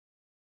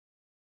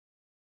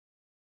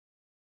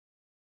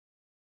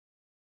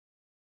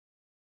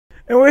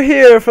And we're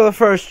here for the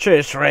first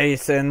chase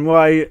race. And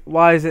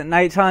why is it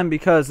nighttime?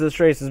 Because this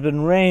race has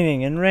been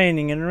raining and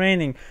raining and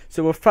raining.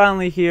 So we're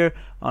finally here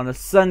on a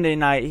Sunday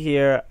night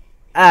here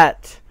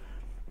at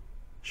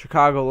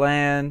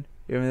Chicagoland.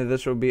 Even though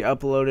this will be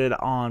uploaded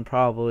on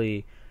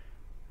probably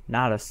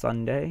not a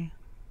Sunday.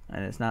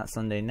 And it's not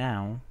Sunday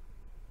now.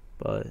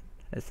 But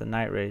it's a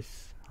night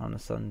race on a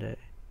Sunday.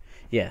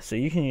 Yeah, so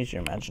you can use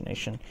your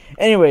imagination.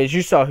 Anyways,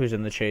 you saw who's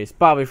in the chase.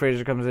 Bobby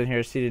Fraser comes in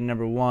here, seated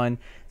number 1.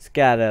 He's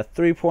got a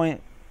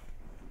 3-point.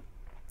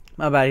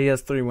 My bad, he has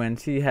 3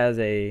 wins. He has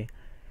a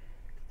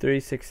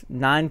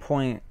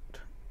 9-point.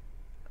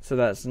 So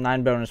that's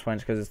 9 bonus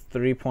points because it's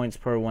 3 points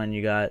per win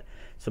you got.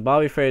 So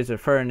Bobby Fraser,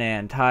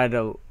 Ferdinand tied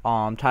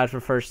for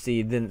first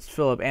seed. Then it's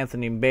Philip,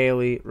 Anthony,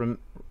 Bailey,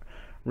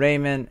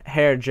 Raymond,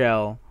 Hair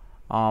Gel,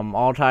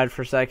 all tied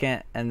for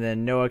second. And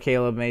then Noah,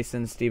 Caleb,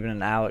 Mason, Steven,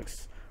 and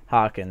Alex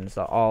Hawkins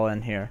all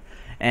in here.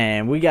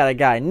 And we got a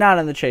guy not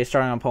in the chase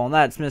starting on pole, and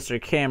that's Mr.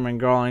 Cameron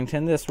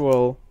Garlington. This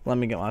will, let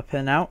me get my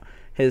pin out,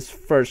 his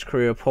first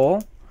career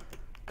pole.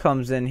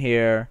 Comes in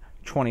here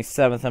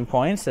 27th in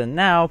points, and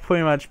now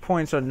pretty much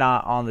points are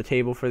not on the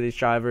table for these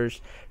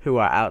drivers who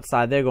are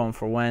outside. They're going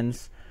for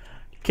wins.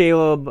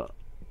 Caleb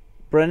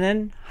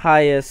Brennan,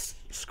 highest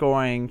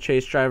scoring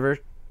chase driver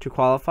to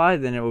qualify.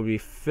 Then it will be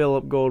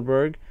Philip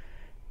Goldberg,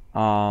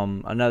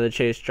 another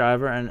chase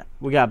driver, and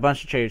we got a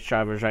bunch of chase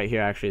drivers right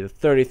here actually. The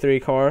 33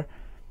 car,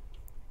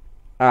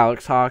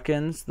 Alex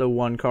Hawkins, the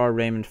 1 car,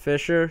 Raymond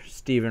Fisher,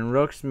 Stephen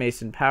Rooks,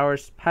 Mason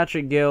Powers,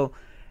 Patrick Gill,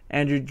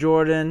 Andrew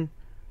Jordan,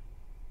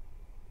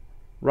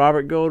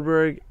 Robert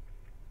Goldberg,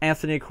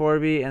 Anthony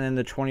Corby, and then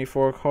the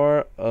 24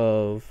 car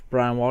of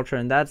Brian Walter,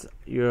 and that's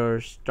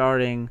your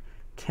starting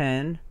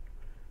 10.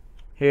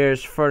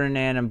 Here's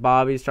Ferdinand and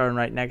Bobby starting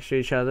right next to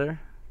each other.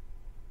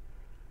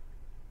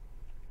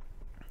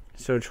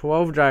 So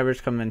 12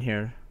 drivers come in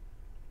here.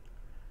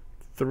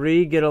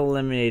 3 get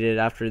eliminated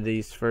after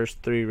these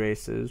first 3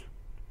 races.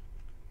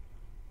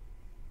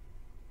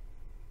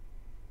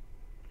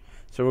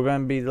 So we're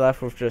going to be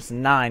left with just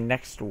 9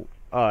 next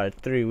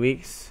 3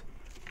 weeks.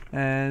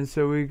 And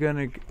so we're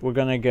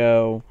gonna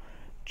go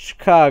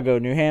Chicago,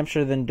 New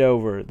Hampshire, then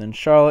Dover, then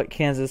Charlotte,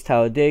 Kansas,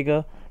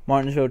 Talladega,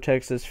 Martinsville,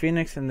 Texas,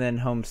 Phoenix, and then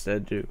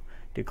Homestead to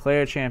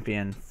declare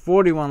champion.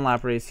 41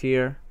 lap race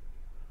here.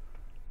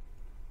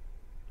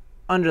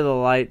 Under the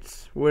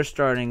lights, we're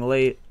starting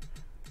late.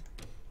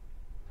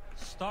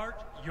 Start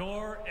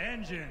your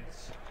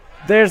engines.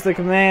 There's the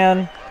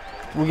command.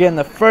 We're getting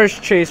the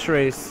first chase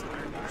race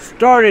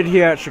started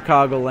here at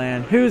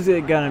Chicagoland. Who's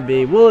it gonna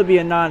be? Will it be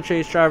a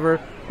non-chase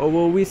driver, or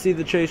will we see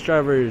the chase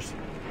drivers?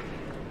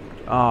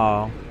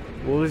 Will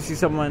we see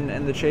someone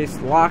in the chase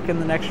lock in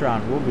the next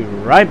round? We'll be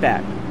right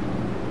back.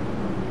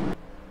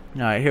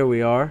 Alright, here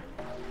we are.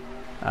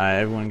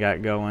 Everyone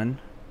got going.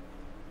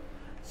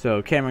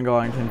 So Cameron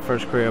Garlington,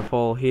 first career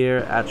pole here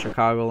at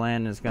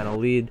Chicagoland, is going to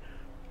lead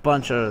a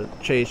bunch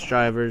of chase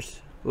drivers.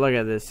 Look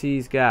at this.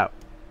 He's got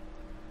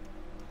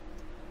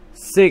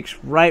 6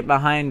 right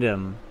behind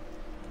him.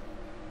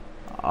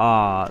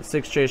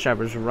 6 chase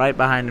drivers right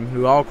behind him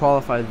who all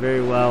qualified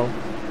very well,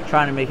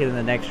 trying to make it in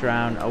the next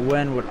round. A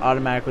win would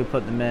automatically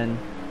put them in.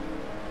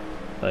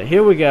 But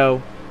here we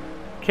go.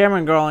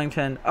 Cameron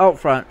Garlington out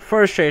front,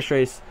 first chase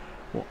race.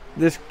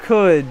 This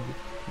could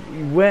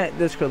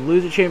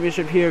lose the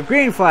championship here.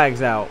 Green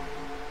flag's out.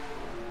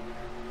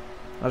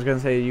 I was gonna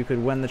say you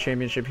could win the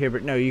championship here,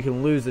 but no, you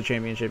can lose the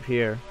championship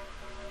here.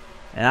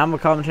 And I'm a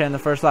commentator in the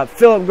first lap.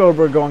 Philip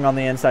Goldberg going on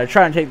the inside,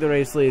 trying to take the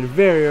race lead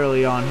very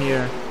early on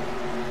here.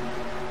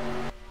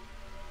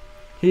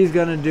 He's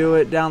going to do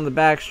it down the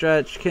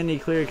backstretch. Can he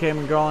clear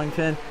Cameron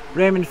Garlington?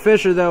 Raymond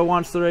Fisher, though,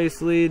 wants the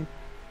race lead.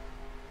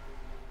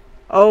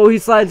 Oh, he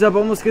slides up,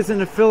 almost gets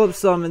into Philip's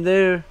thumb, and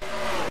there.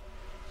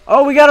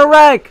 Oh, we got a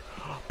wreck.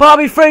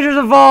 Bobby Fraser's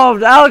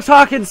involved. Alex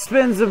Hawkins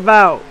spins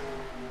about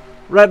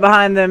right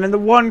behind them. In the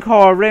 1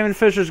 car, Raymond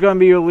Fisher's going to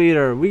be your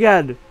leader. We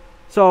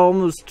saw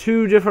almost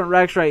 2 different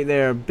wrecks right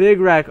there. Big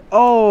wreck.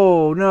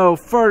 Oh, no.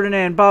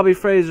 Ferdinand, Bobby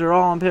Fraser,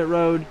 all on pit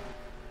road.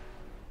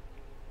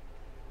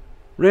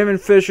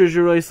 Raymond Fisher's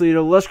your race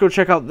leader. Let's go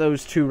check out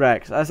those 2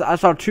 wrecks. I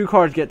saw 2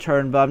 cars get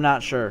turned, but I'm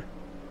not sure.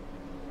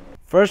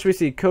 First, we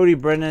see Cody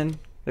Brennan.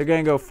 They're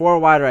going to go 4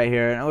 wide right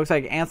here. And it looks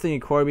like Anthony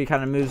Corby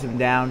kind of moves him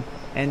down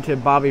into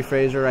Bobby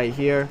Fraser right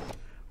here.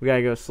 We got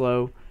to go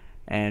slow.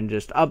 And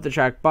just up the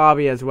track.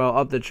 Bobby as well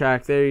up the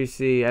track. There you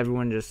see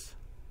everyone just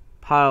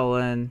pile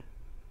in.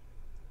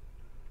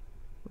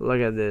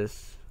 Look at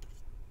this.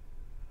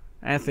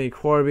 Anthony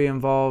Corby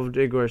involved.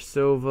 Igor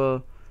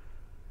Silva.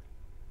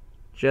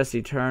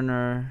 Jesse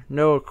Turner.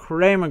 Noah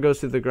Kramer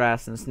goes through the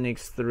grass and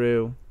sneaks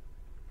through.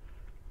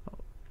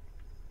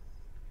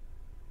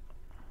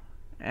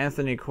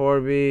 Anthony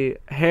Corby.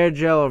 Hair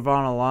Gel or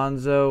Von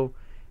Alonso.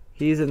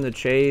 He's in the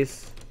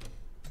chase.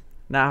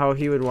 Not how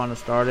he would want to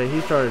start it. He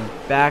started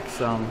back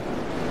some.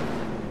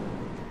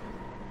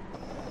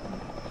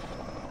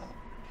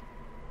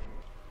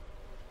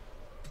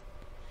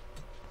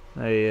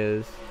 There he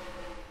is.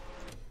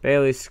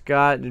 Bailey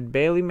Scott. Did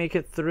Bailey make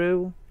it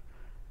through?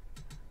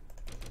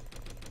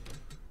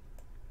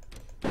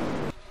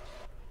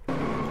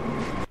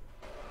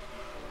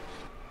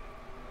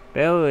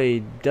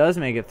 Bailey does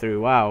make it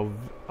through. Wow.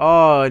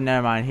 Oh,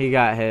 never mind. He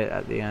got hit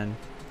at the end.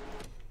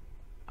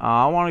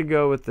 I want to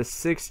go with the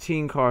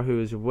 16 car who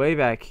is way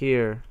back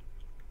here.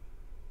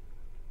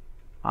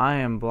 I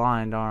am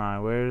blind, aren't I?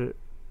 Where?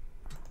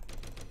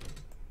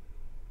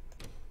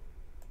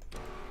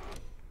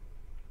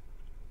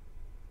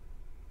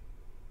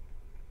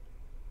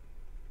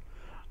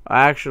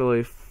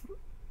 Actually,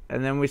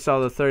 and then we saw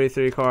the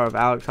 33 car of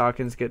Alex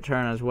Hawkins get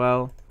turned as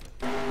well.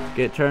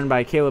 Get turned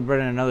by Caleb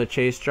Brennan, another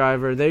chase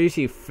driver. There you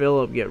see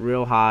Phillip get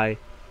real high.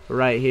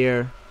 Right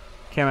here,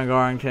 Cameron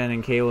Garrington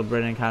and Caleb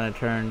Brennan kind of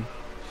turn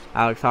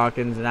Alex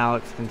Hawkins, and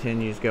Alex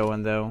continues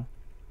going though.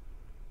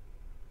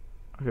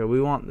 Okay, we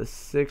want the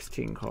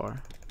 16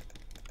 car.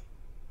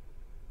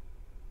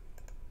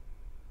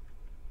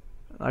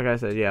 Like I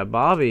said, yeah,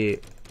 Bobby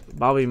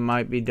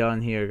might be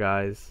done here,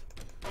 guys.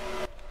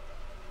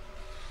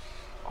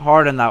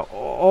 Hard in that.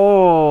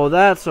 Oh,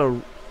 that's a.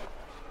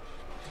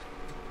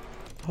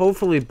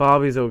 Hopefully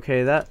Bobby's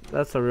okay.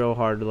 That's a real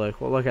hard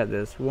look. Well, look at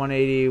this.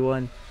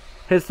 181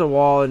 hits the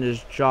wall and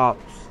just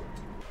drops.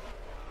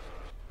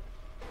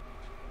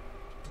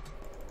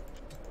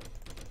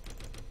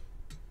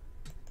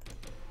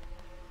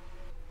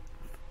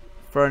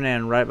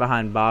 Ferdinand right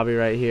behind Bobby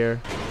right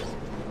here.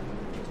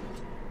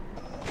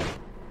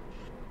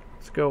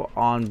 Let's go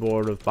on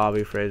board with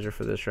Bobby Fraser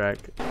for this wreck.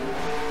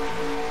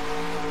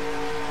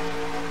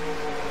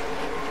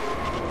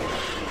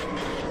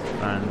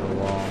 Behind the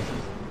wall.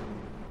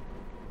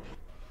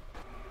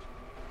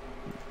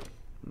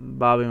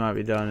 Bobby might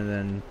be done, and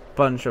then a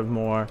bunch of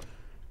more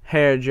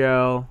hair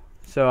gel.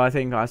 So I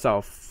think I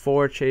saw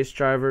 4 chase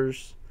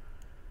drivers.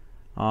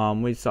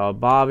 We saw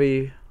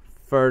Bobby,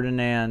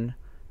 Ferdinand,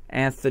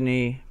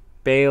 Anthony,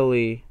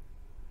 Bailey,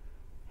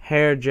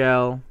 hair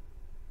gel.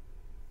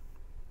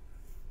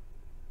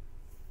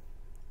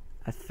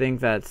 I think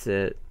that's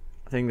it.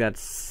 I think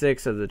that's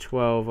 6 of the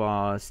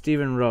 12.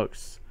 Steven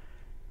Rooks.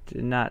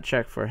 Did not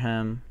check for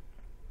him.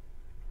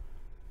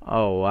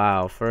 Oh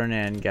wow,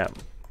 Ferdinand got.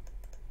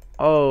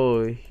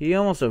 Oh, he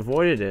almost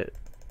avoided it.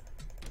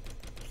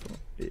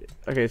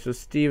 Okay, so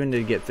Steven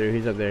did get through.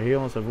 He's up there. He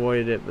almost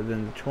avoided it, but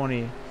then the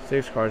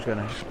 26 car is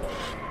gonna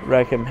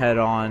wreck him head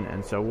on,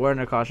 and so we're in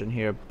a caution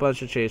here.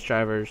 Bunch of chase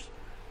drivers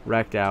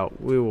wrecked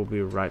out. We will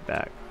be right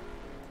back.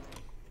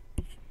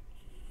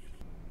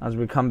 As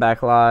we come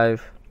back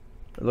live,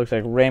 it looks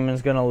like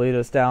Raymond's gonna lead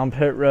us down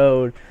pit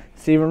road.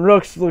 Steven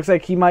Rooks looks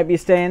like he might be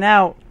staying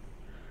out.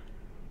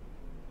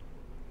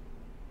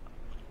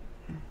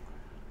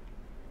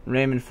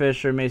 Raymond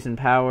Fisher, Mason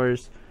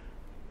Powers.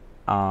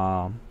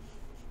 Now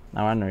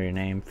I know your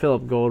name.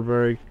 Philip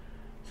Goldberg.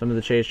 Some of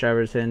the chase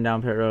drivers heading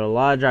down pit road. A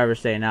lot of drivers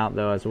staying out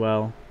though as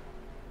well.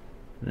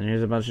 And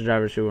here's a bunch of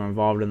drivers who were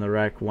involved in the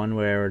wreck one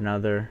way or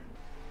another.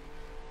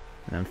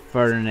 And then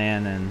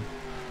Ferdinand and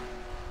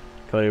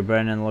Cody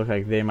Brennan look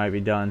like they might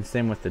be done.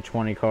 Same with the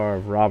 20 car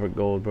of Robert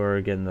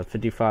Goldberg and the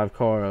 55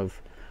 car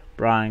of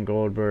Brian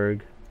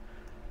Goldberg.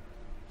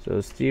 So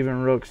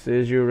Steven Rooks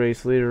is your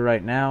race leader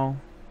right now.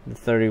 The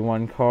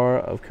 31 car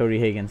of Cody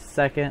Hagan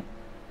second.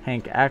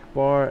 Hank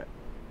Akbar,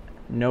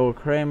 Noah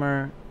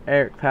Kramer,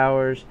 Eric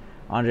Powers,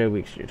 Andre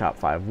Weeks, your top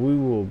 5.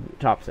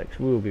 Top 6.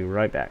 We will be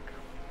right back.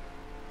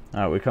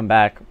 Alright, we come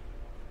back.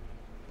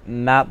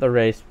 Not the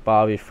race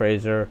Bobby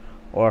Fraser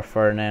or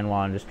Ferdinand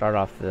wanted to start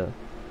off the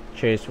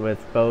chase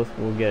with. Both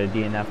will get a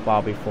DNF.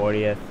 Bobby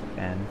 40th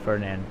and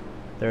Ferdinand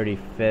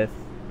 35th.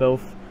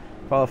 Both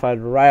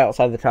qualified right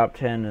outside the top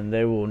 10, and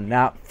they will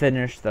not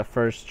finish the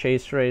first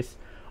chase race.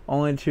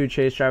 Only 2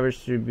 chase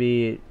drivers to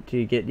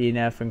get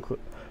DNF,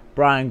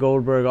 Brian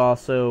Goldberg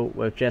also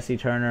with Jesse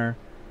Turner,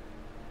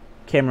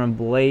 Cameron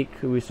Blake,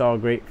 who we saw a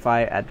great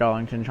fight at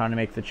Darlington trying to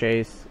make the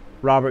chase,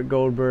 Robert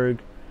Goldberg,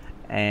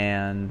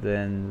 and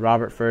then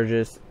Robert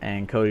Fergus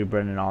and Cody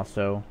Brennan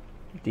also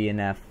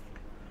DNF.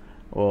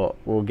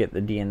 We'll get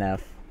the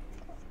DNF.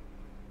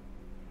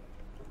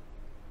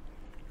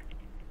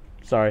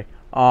 Sorry.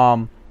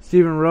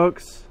 Steven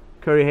Rooks,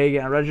 Cody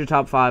Hagan. I read your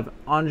top 5.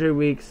 Andre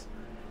Weeks.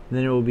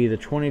 Then it will be the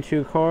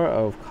 22 car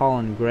of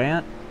Colin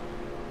Grant.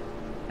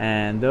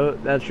 And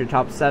that's your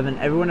top 7.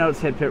 Everyone else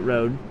hit pit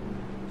road.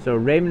 So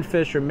Raymond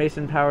Fisher,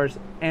 Mason Powers,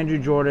 Andrew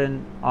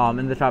Jordan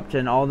in the top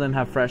 10. All of them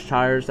have fresh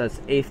tires. That's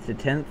 8th to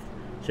 10th.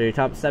 So your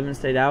top 7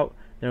 stayed out.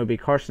 Then it will be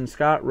Carson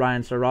Scott,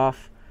 Ryan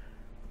Saroff,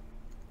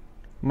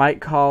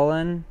 Mike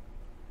Collin,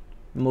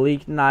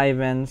 Malik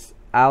Nivens,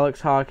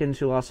 Alex Hawkins,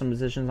 who lost some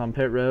positions on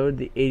pit road.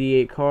 The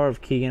 88 car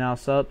of Keegan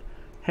Alsup,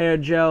 Hair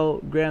Gel,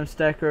 Graham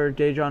Stecker,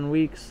 Dejon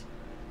Weeks.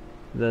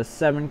 The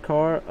 7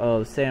 car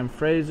of Sam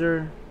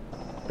Fraser,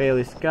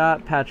 Bailey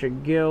Scott,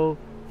 Patrick Gill,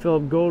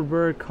 Philip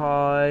Goldberg,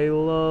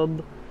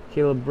 Caleb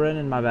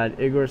Brennan,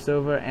 Igor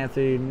Silva,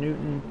 Anthony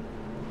Newton,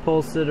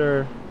 pole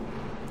sitter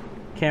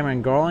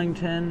Cameron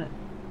Garlington,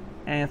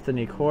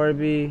 Anthony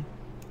Corby,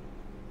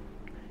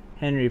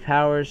 Henry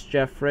Powers,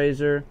 Jeff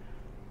Fraser,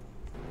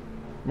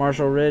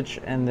 Marshall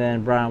Rich, and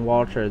then Brian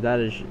Walter. That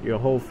is your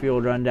whole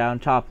field rundown.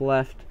 Top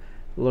left,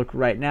 look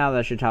right now,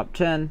 that's your top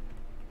 10.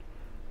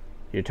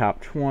 Your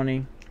top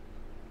 20,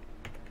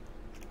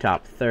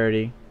 top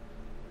 30,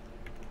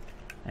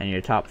 and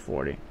your top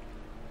 40.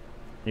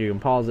 You can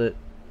pause it.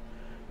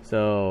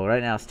 So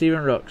right now,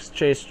 Steven Rooks,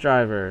 chase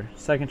driver,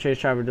 second chase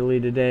driver to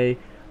lead today.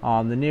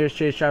 The nearest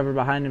chase driver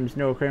behind him is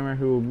Noah Kramer,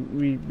 who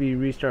will be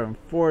restarting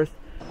 4th.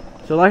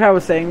 So like I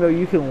was saying though,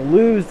 you can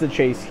lose the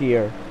chase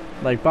here.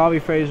 Like Bobby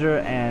Fraser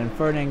and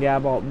Ferdiand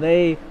Gabot,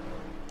 they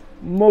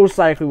most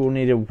likely will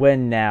need a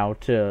win now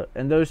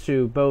and those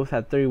two both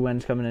had 3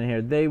 wins coming in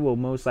here. They will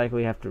most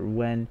likely have to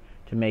win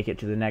to make it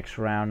to the next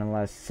round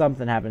unless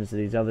something happens to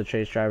these other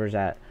chase drivers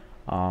at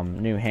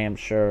New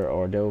Hampshire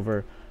or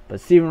Dover. But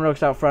Steven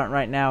Rooks out front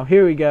right now.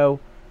 Here we go.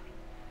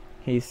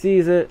 He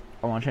sees it.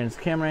 I want to change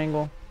the camera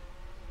angle.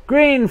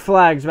 Green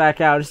flags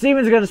back out.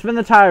 Steven's going to spin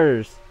the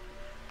tires.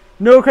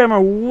 Noah Kramer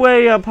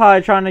way up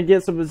high trying to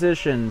get some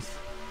positions.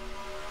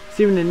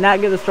 Steven did not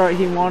get the start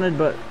he wanted,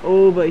 but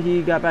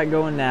he got back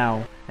going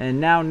now.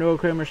 And now Noah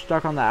Kramer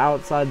stuck on the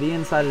outside. The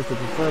inside is the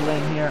preferred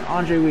lane here.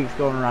 Andre Weeks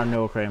going around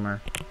Noah Kramer.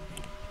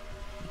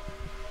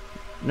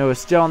 Noah's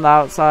still on the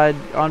outside.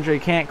 Andre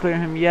can't clear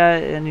him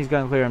yet, and he's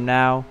going to clear him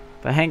now.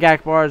 But Hank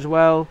Akbar as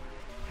well.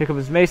 Here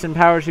comes Mason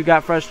Powers, who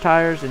got fresh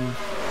tires, and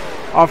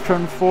off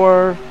turn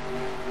 4.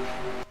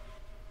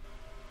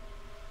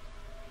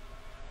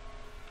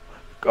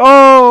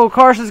 Oh,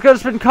 Carson's going to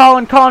spin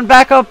Colin. Colin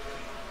back up.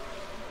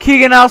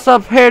 Keegan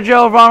Alsop, Hair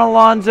Gel, Ron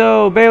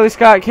Alonso, Bailey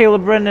Scott,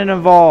 Caleb Brendan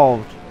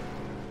involved.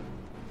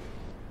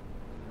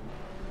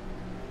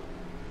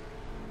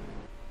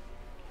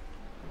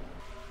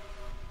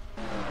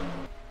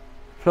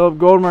 Philip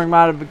Goldberg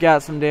might have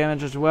got some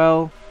damage as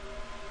well.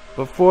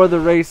 Before the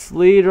race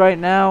lead right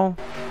now,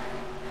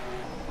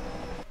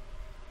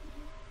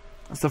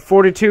 it's the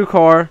 42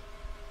 car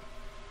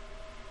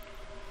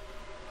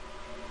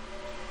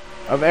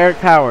of Eric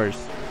Powers.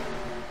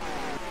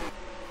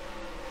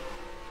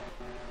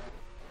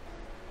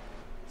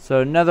 So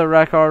another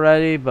wreck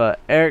already, but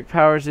Eric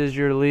Powers is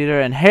your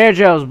leader, and Hair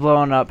Gel's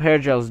blowing up. Hair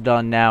Gel's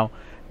done now.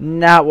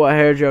 Not what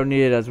Hair Gel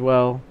needed as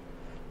well.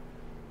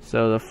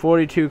 So the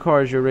 42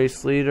 car is your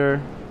race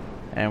leader.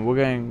 And we're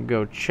going to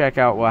go check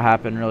out what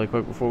happened really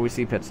quick before we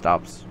see pit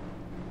stops.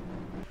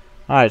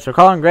 Alright, so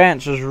Colin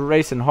Grant's just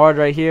racing hard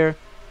right here.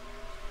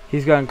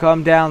 He's going to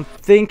come down,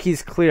 think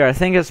he's clear. I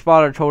think his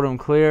spotter told him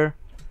clear,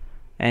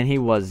 and he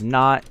was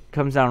not.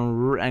 Comes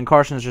down, and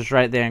Carson's just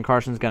right there, and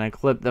Carson's going to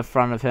clip the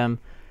front of him,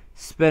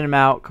 spin him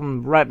out,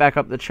 come right back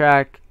up the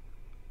track.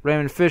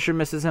 Raymond Fisher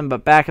misses him,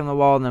 but back in the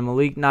wall, and then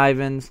Malik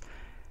Nivens,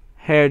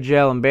 Hair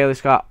Gel, and Bailey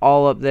Scott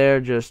all up there,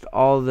 just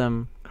all of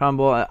them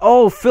crumble.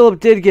 Oh, Philip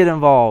did get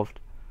involved.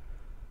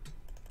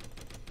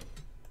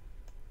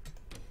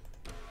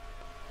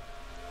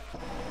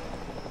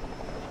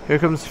 Here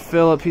comes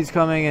Philip. He's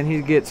coming, and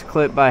he gets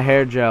clipped by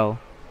Hair Gel.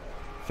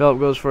 Philip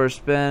goes for a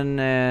spin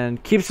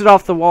and keeps it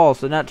off the wall,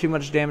 so not too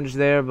much damage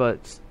there,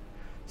 but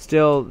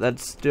still,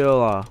 that's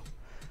still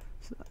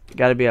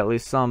got to be at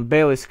least some.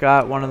 Bailey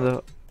Scott, one of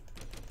the...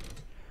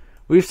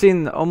 We've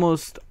seen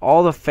almost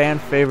all the fan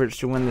favorites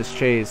to win this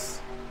chase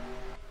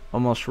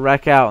almost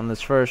wreck out in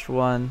this first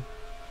one.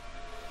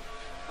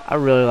 I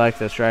really like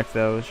this wreck,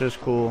 though. It's just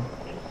cool.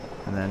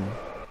 And then...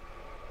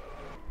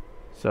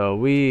 So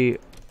we...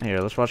 Here,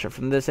 let's watch it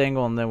from this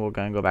angle, and then we're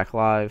going to go back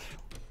live.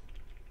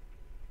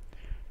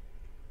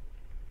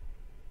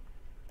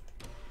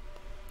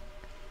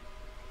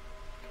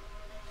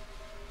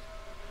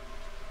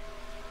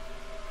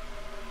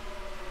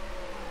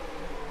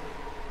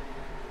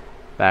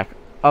 Back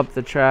up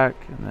the track,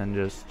 and then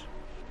just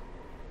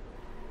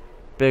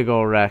big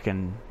old wreck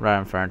and right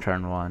in front of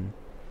turn 1.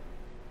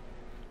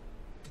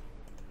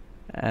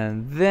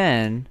 And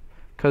then,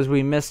 because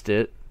we missed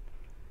it,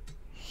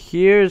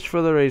 here's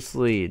for the race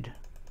lead.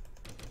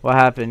 What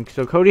happened?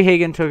 So Cody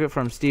Hagan took it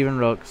from Steven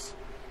Rooks,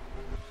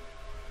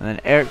 and then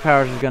Eric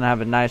Powers is going to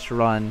have a nice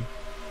run.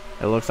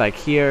 It looks like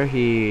here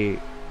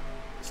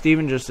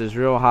Steven just is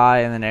real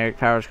high, and then Eric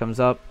Powers comes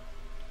up.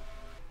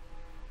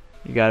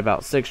 You got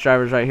about 6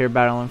 drivers right here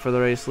battling for the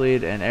race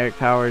lead, and Eric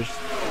Powers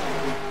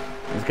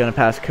is going to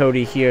pass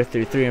Cody here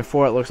through 3 and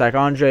 4. It looks like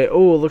Andre.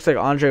 Oh, it looks like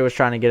Andre was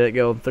trying to get it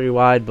going 3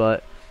 wide,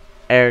 but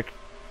Eric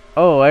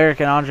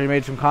and Andre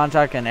made some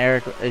contact, and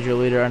Eric is your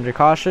leader under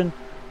caution.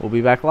 We'll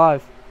be back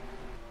live.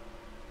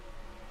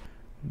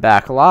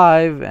 Back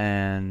live,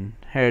 and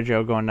Hair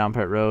Joe going down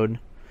pit road.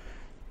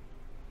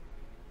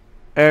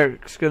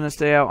 Eric's going to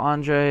stay out.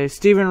 Andre.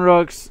 Steven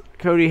Rooks,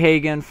 Cody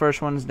Hagan,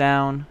 first one's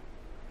down.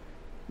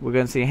 We're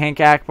going to see Hank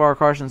Akbar,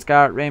 Carson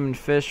Scott, Raymond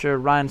Fisher,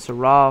 Ryan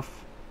Saroff.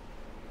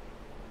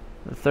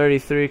 The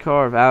 33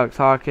 car of Alex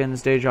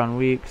Hawkins, Dejon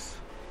Weeks.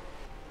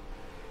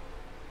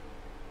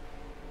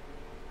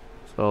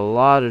 So a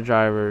lot of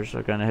drivers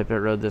are going to hit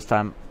pit road this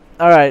time.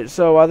 Alright,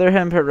 so while they're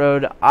hitting pit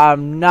road,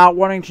 I'm not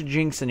wanting to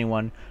jinx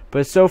anyone,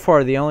 but so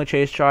far the only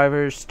chase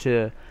drivers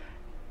to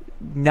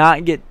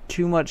not get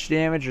too much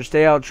damage or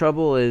stay out of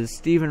trouble is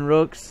Steven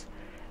Rooks,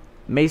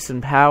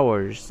 Mason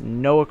Powers,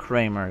 Noah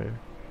Kramer,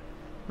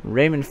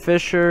 Raymond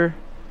Fisher,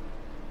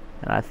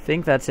 and I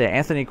think that's it.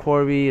 Anthony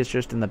Corby is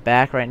just in the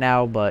back right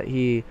now, but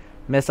he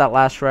missed that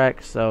last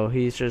wreck, so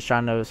he's just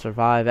trying to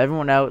survive.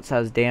 Everyone else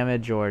has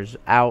damage or is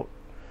out.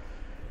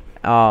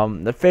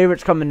 The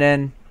favorites coming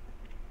in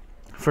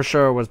for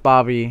sure was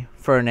Bobby,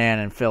 Ferdinand,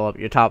 and Philip,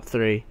 your top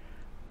three.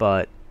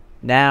 But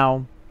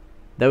now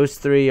those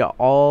three are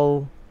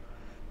all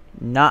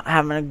not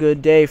having a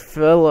good day.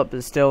 Philip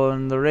is still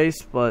in the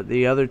race, but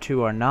the other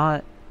two are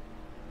not.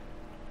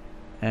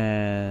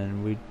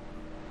 And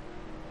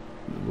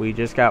we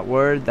just got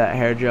word that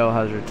Hair Gel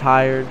has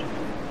retired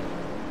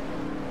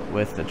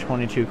with the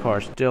 22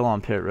 car still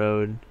on pit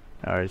road.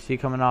 Or is he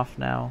coming off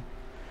now?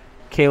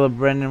 Caleb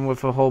Brennan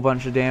with a whole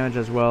bunch of damage,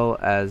 as well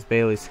as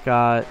Bailey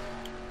Scott.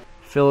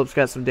 Phillips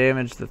got some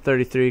damage. The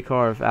 33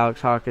 car of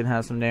Alex Hawkins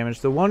has some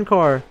damage. The one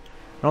car,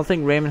 I don't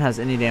think Raymond has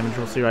any damage.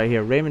 We'll see right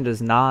here. Raymond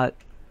does not.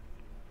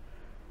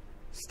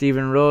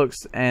 Steven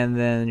Rooks, and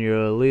then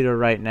your leader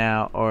right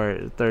now,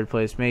 or third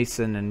place,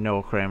 Mason and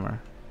Noah Kramer.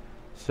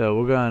 So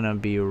we're going to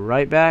be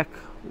right back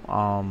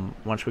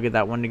once we get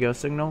that one to go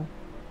signal.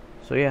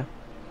 So yeah.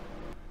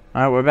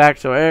 Alright, we're back.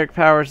 So Eric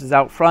Powers is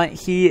out front.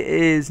 He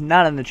is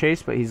not in the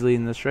chase, but he's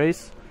leading this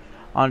race.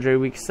 Andre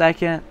Weeks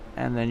second.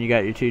 And then you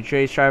got your two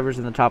chase drivers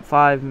in the top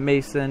five,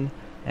 Mason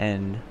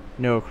and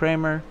Noah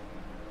Kramer.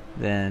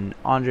 Then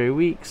Andre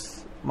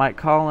Weeks, Mike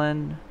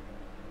Collin,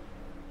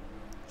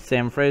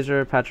 Sam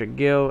Fraser, Patrick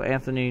Gill,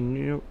 Anthony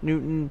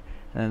Newton,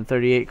 and then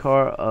 38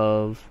 car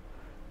of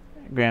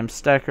Graham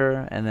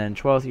Stecker. And then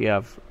 12th you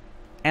have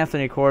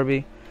Anthony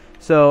Corby.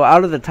 So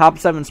out of the top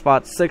 7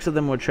 spots, 6 of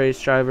them were chase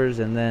drivers,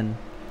 and then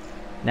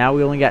now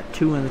we only got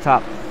 2 in the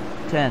top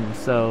 10.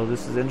 So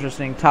this is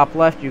interesting. Top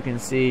left you can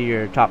see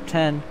your top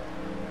 10,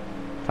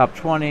 top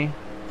 20,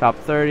 top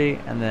 30,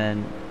 and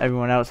then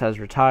everyone else has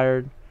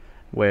retired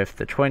with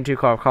the 22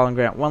 car of Colin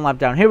Grant 1 lap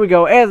down. Here we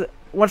go. As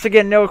once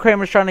again, Noah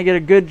Kramer's trying to get a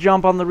good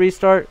jump on the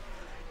restart.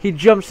 He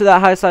jumps to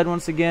that high side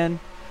once again,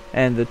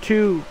 and the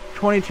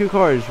 22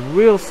 car is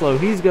real slow.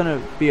 He's going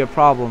to be a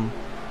problem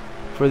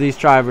for these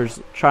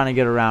drivers trying to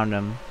get around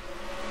him.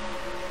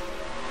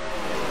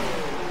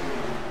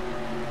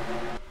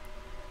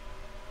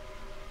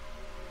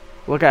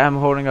 Look at him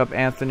holding up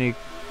Anthony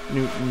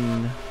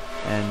Newton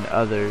and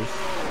others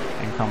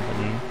and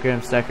company.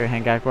 Graham Stecker,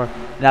 Hank Akbar.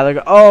 Now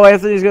they're oh,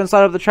 Anthony's going to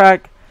slide up the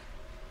track.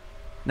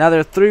 Now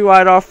they're 3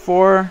 wide off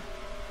 4.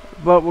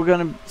 But we're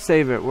going to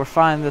save it. We're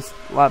fine this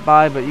lap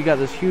by, but you got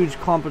this huge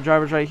clump of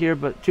drivers right here.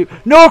 But 2.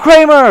 Noah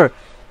Kramer!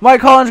 Mike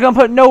Collins going to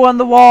put Noah on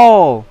the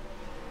wall.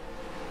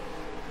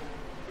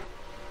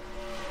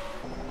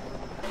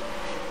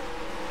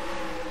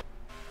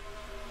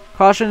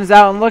 Caution is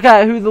out, and look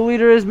at who the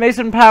leader is.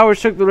 Mason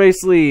Powers took the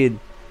race lead.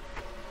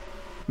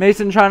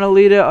 Mason trying to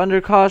lead it under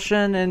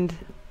caution, and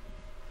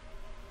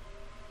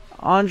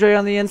Andre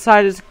on the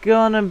inside is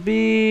going to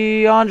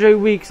be Andre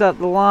Weeks at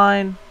the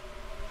line.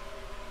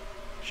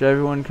 Sure,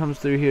 everyone comes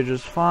through here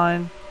just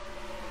fine.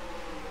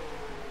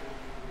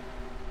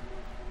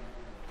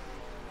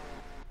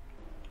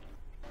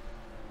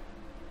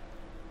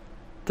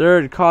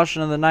 Third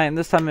caution of the night, and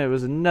this time it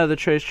was another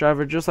chase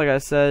driver. Just like I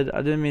said,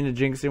 I didn't mean to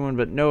jinx anyone,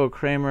 but Noah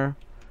Kramer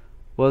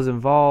was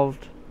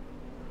involved.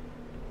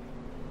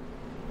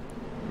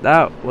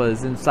 That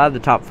was inside the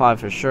top 5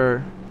 for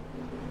sure.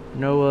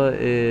 Noah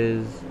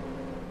is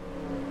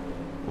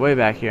way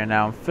back here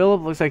now.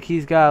 Philip looks like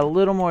he's got a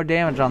little more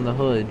damage on the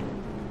hood.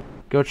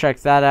 Go check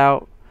that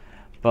out.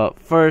 But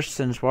first,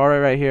 since we're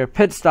already right here,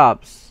 pit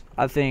stops.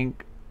 I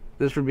think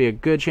this would be a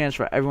good chance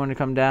for everyone to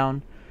come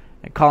down.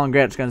 And Colin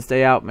Grant's going to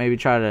stay out, maybe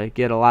try to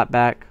get a lap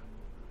back.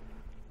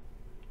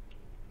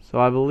 So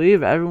I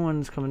believe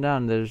everyone's coming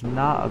down. There's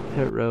not a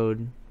pit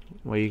road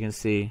where you can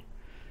see.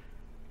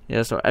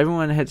 Yeah, so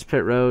everyone hits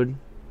pit road.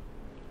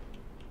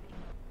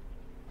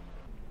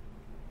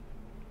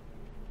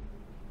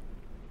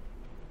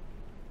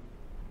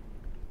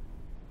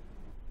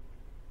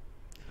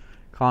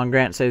 Colin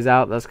Grant stays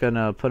out. That's going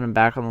to put him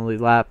back on the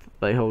lead lap,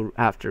 but he'll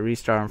have to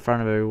restart in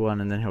front of everyone,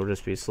 and then he'll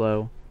just be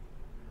slow.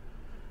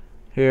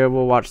 Here,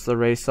 we'll watch the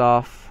race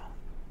off.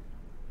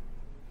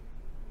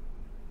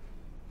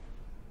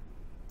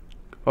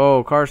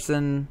 Oh,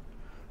 Carson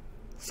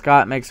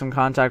Scott makes some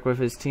contact with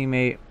his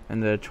teammate in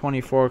the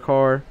 24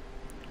 car.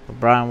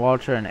 Brian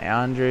Walter and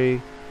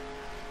Andrew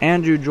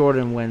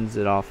Jordan wins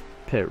it off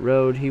pit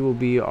road. He will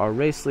be our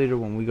race leader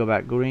when we go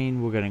back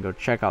green. We're going to go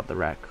check out the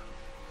wreck.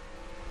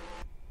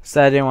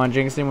 Said I didn't want to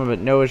jinx anyone, but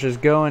Noah's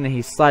just going, and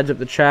he slides up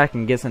the track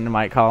and gets into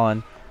Mike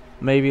Collin.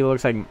 Maybe it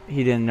looks like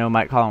he didn't know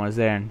Mike Collin was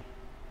there. And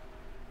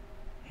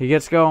he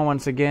gets going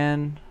once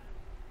again.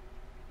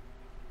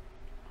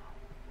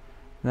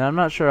 Now I'm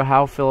not sure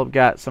how Philip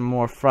got some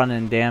more front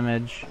end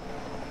damage.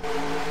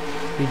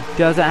 He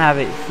doesn't have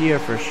it here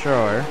for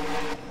sure.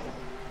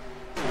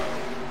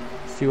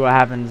 See what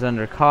happens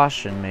under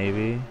caution,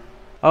 maybe.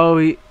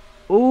 Oh,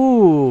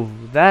 ooh,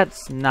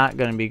 that's not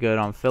going to be good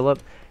on Philip.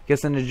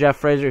 Gets into Jeff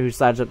Fraser, who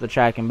slides up the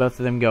track, and both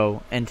of them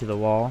go into the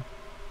wall.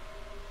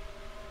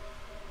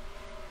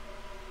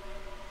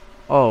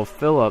 Oh,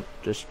 Philip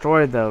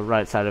destroyed the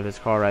right side of his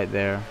car right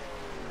there.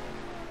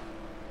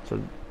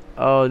 So,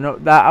 oh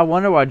no, I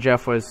wonder why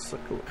Jeff was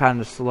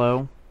kind of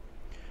slow.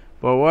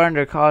 But we're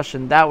under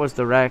caution. That was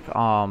the wreck.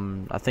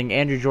 I think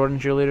Andrew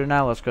Jordan's your leader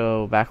now. Let's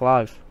go back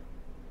live.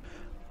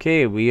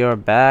 Okay, we are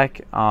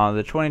back.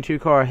 The 22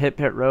 car hit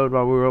pit road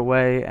while we were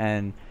away,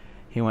 and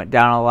he went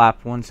down a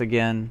lap once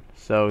again.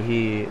 So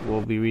he will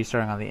be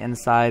restarting on the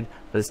inside,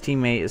 but his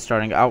teammate is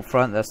starting out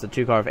front. That's the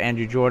 2 car of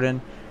Andrew Jordan.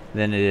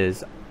 Then it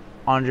is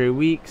Andre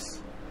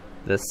Weeks,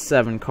 the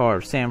 7 car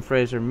of Sam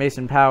Fraser,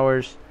 Mason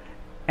Powers,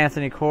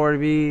 Anthony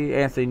Corby,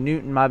 Anthony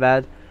Newton, my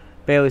bad,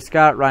 Bailey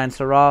Scott, Ryan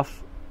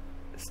Saroff,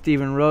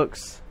 Stephen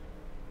Rooks,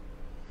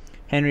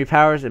 Henry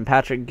Powers, and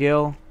Patrick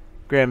Gill,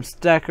 Graham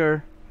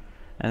Stecker.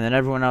 And then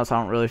everyone else,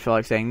 I don't really feel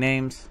like saying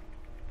names.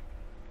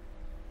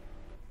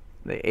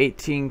 The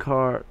 18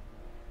 car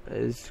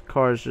is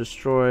cars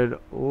destroyed.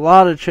 A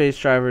lot of chase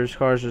drivers,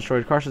 cars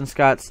destroyed. Carson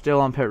Scott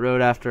still on pit road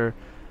after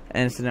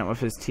an incident with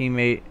his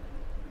teammate.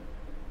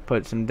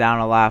 Puts him down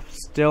a lap.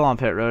 Still on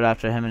pit road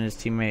after him and his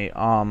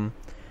teammate.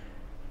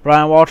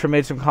 Brian Walter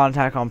made some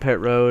contact on pit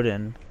road,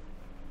 and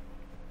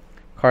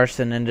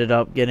Carson ended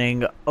up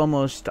getting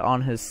almost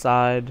on his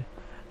side.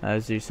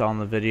 As you saw in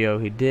the video,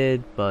 he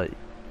did, but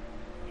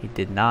he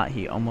did not.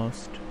 He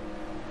almost.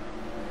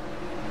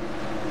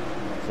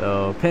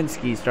 So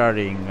Penske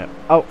starting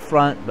out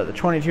front, but the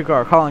 22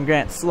 car Colin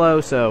Grant slow,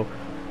 so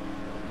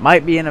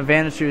might be an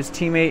advantage to his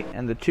teammate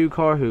and the 2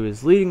 car who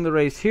is leading the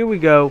race. Here we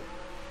go.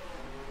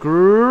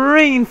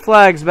 Green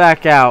flags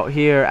back out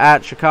here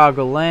at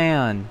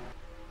Chicagoland.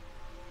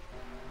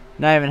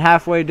 Not even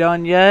halfway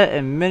done yet,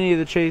 and many of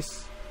the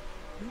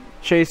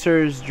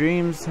chasers'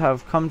 dreams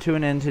have come to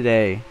an end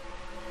today.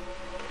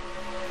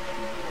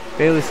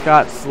 Bailey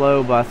Scott's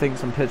slow, but I think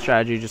some pit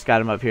strategy just got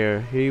him up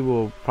here. He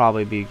will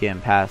probably be getting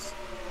past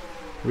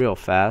real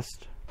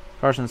fast.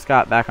 Carson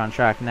Scott back on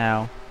track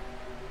now.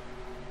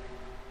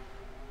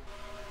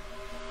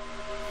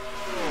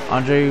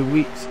 Andre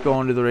Weeks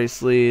going to the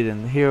race lead,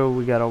 and here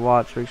we gotta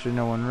watch, make sure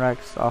no one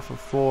wrecks off of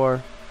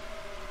 4,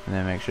 and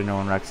then make sure no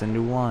one wrecks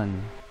into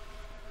 1.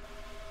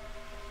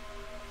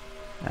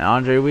 And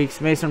Andre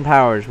Weeks, Mason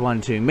Powers,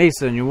 1-2.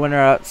 Mason, your winner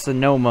at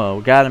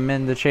Sonoma, got him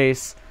in the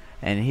chase,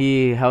 and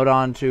he held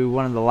on to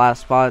one of the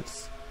last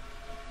spots.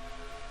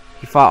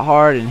 He fought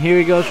hard, and here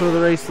he goes for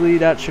the race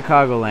lead at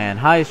Chicagoland.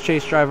 Highest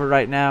chase driver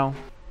right now.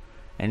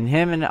 And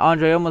him and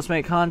Andre almost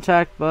make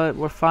contact, but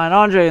we're fine.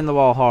 Andre in the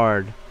wall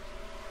hard.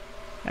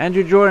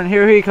 Andrew Jordan,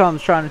 here he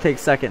comes, trying to take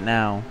second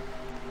now.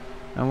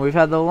 And we've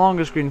had the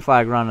longest green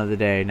flag run of the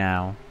day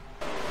now.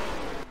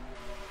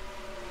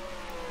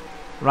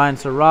 Ryan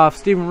Saroff,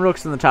 Stephen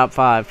Rooks in the top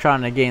 5,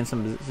 trying to gain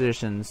some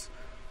positions.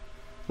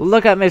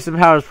 Look at Mason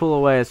Powers pull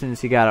away as soon as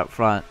he got up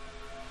front.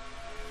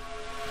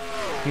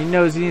 He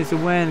knows he needs to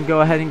win. Go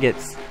ahead and get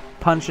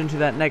punched into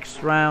that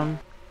next round.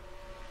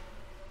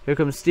 Here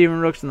comes Stephen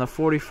Rooks in the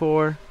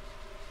 44.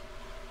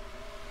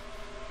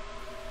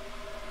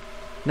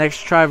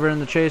 Next driver in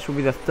the chase will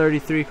be the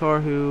 33 car,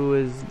 who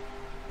is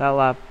that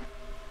lap.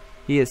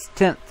 He is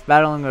 10th,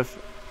 battling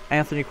with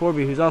Anthony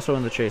Corby, who's also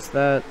in the chase.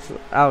 That's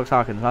Alex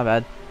Hawkins, my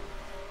bad.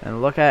 And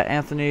look at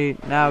Anthony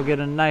now get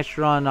a nice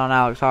run on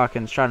Alex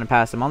Hawkins, trying to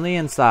pass him on the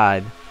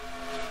inside.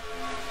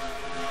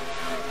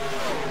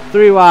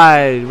 3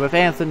 wide with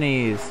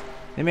Anthony's.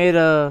 They made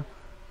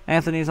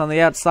Anthony's on the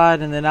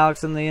outside and then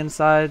Alex on the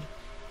inside.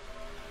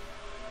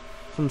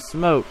 Some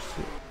smokes.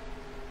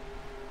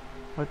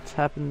 What's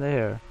happened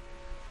there?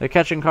 They're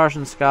catching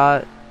Carson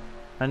Scott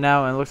right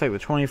now, and it looks like the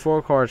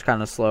 24 car is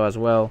kind of slow as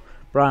well.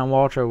 Brian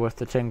Walter with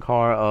the 10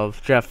 car of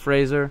Jeff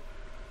Fraser.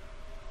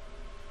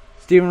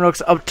 Stephen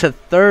Rooks up to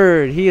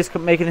 3rd. He is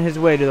making his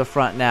way to the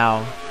front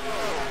now.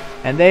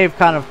 And they've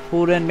kind of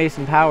pulled in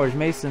Mason Powers.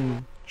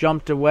 Mason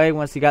jumped away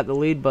once he got the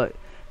lead, but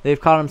they've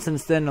caught him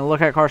since then. And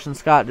look at Carson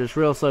Scott, just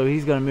real slow.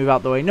 He's going to move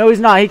out the way. No, he's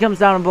not. He comes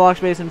down and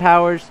blocks Mason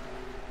Powers.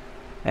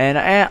 And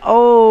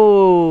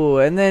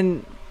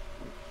then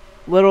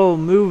little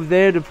move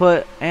there to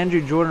put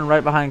Andrew Jordan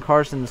right behind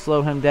Carson to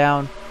slow him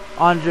down.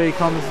 Andre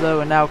comes though,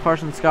 and now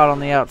Carson Scott on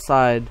the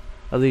outside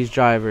of these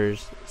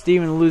drivers.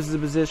 Steven loses a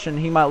position.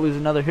 He might lose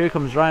another. Here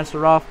comes Ryan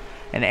Saroff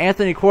and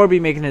Anthony Corby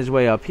making his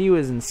way up. He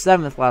was in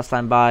 7th last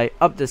time by,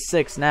 up to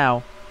 6th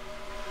now.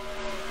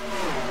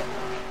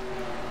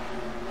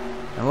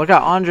 And look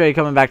at Andre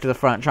coming back to the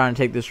front trying to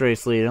take this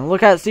race lead. And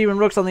look at Stephen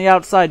Rooks on the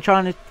outside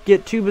trying to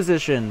get 2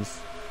 positions.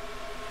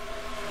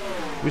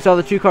 We saw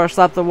the 2 cars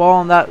slap the wall,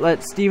 and that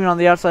let Steven on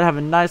the outside have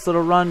a nice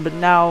little run, but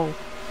now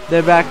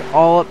they're back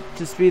all up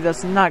to speed.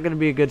 That's not going to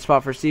be a good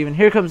spot for Steven.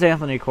 Here comes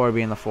Anthony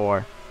Corby in the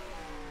 4.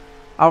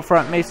 Out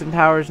front, Mason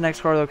Powers. Next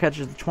car, they'll catch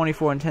is the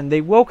 24 and 10.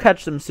 They will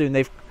catch them soon.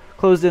 They've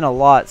closed in a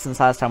lot since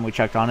last time we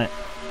checked on it.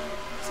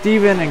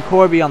 Steven and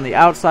Corby on the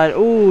outside.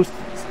 Ooh,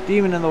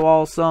 Steven in the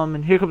wall some.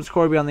 And here comes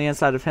Corby on the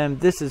inside of him.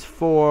 This is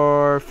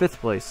for 5th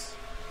place.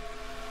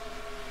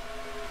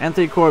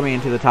 Anthony Corby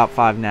into the top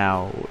 5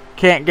 now.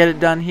 Can't get it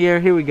done here.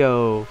 Here we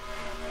go.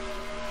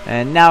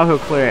 And now he'll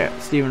clear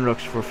it. Stephen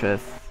Rooks for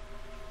 5th.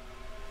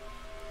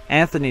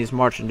 Anthony's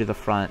marching to the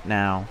front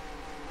now.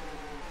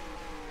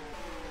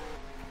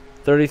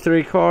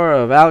 33 car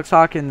of Alex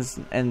Hawkins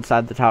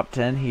inside the top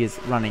 10. He is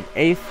running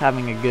 8th,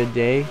 having a good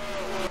day.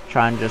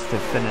 Trying just to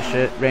finish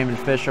it. Raymond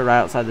Fisher right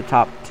outside the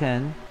top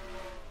 10.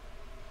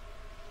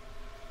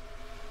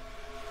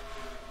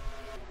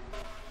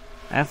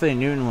 Anthony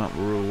Newton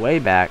went way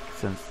back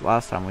since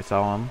last time we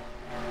saw him.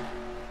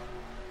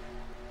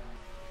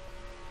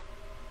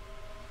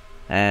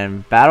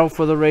 And battle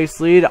for the race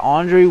lead.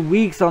 Andre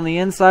Weeks on the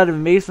inside of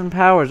Mason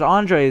Powers.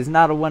 Andre is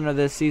not a winner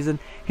this season.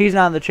 He's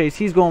not in the chase.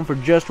 He's going for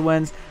just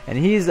wins. And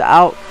he's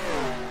out.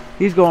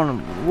 He's going,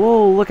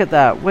 whoa, look at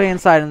that. Way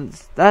inside. And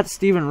that's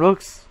Steven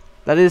Rooks.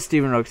 That is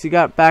Steven Rooks. He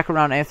got back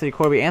around Anthony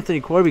Corby.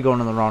 Anthony Corby going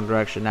in the wrong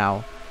direction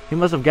now. He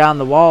must have gotten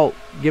the wall,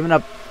 giving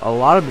up a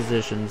lot of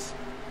positions.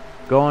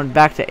 Going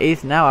back to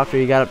 8th now after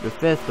he got up to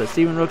 5th. But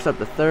Steven Rooks up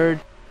to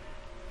 3rd.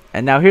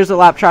 And now here's the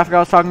lap traffic I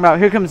was talking about.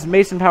 Here comes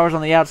Mason Powers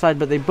on the outside,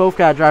 but they both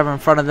got a driver in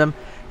front of them.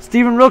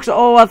 Steven Rooks,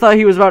 oh, I thought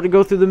he was about to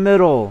go through the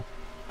middle.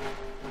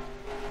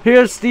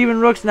 Here's Steven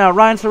Rooks now.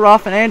 Ryan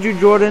Saroff and Andrew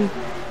Jordan.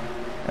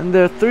 And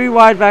they're 3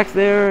 wide back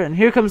there. And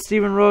here comes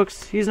Steven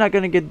Rooks. He's not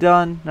going to get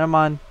done. Never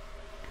mind.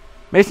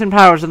 Mason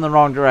Powers in the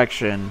wrong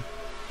direction.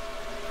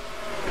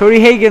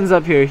 Cody Hagan's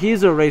up here.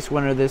 He's a race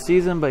winner this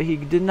season, but he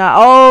did not.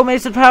 Oh,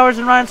 Mason Powers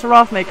and Ryan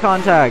Saroff make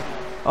contact.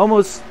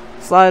 Almost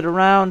slide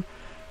around.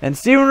 And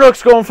Steven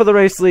Rooks going for the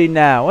race lead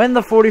now in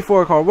the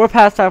 44 car. We're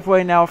past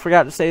halfway now.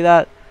 Forgot to say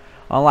that.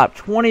 On lap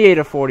 28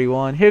 of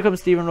 41. Here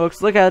comes Steven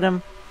Rooks. Look at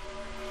him.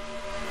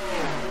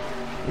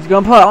 He's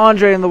going to put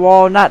Andre in the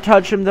wall. Not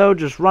touch him, though.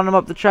 Just run him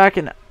up the track.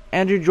 And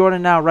Andrew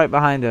Jordan now right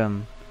behind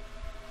him.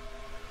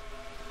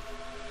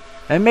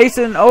 And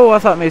Mason. Oh, I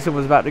thought Mason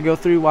was about to go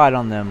 3 wide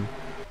on them.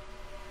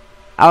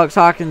 Alex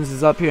Hawkins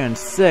is up here in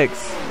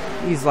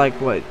 6th. He's like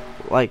what?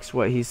 Likes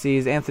what he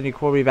sees. Anthony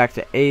Corby back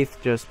to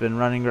 8th. Just been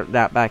running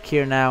that back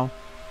here now.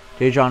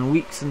 Dejon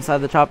Weeks inside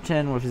the top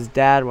 10 with his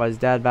dad while his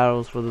dad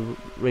battles for the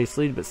race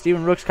lead. But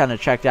Steven Rooks kind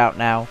of checked out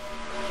now.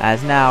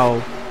 As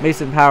now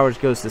Mason Powers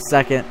goes to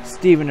 2nd.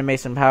 Steven and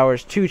Mason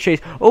Powers 2 chase.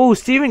 Oh,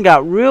 Steven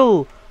got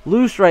real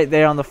loose right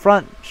there on the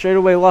front. Straight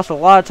away lost a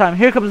lot of time.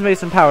 Here comes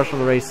Mason Powers for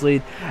the race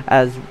lead.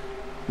 As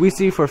we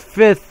see for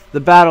 5th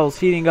the battle's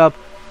heating up.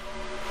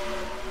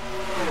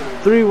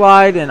 3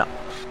 wide and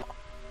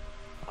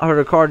I heard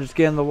a car just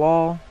get in the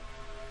wall.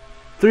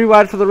 3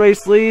 wide for the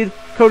race lead.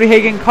 Cody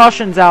Hagan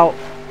cautions out.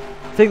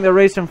 I think they're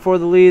racing for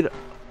the lead.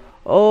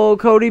 Oh,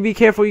 Cody, be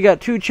careful. You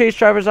got 2 chase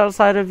drivers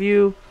outside of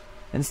you.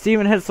 And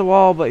Steven hits the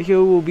wall, but he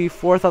will be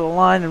 4th on the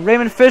line. And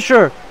Raymond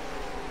Fisher.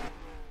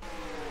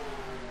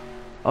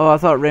 Oh, I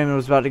thought Raymond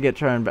was about to get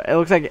turned. But it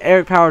looks like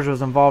Eric Powers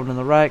was involved in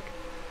the wreck.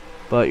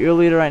 But your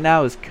leader right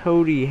now is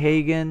Cody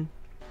Hagan.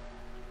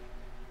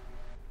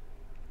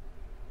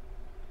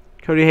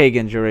 Cody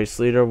Hagan's your race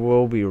leader.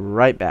 We'll be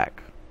right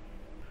back.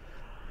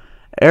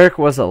 Eric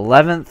was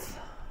 11th.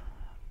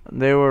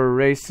 They were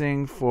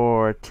racing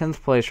for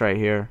 10th place right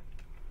here.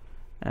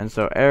 And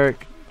so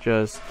Eric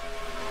just,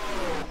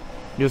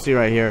 you'll see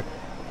right here,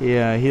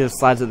 he just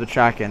slides at the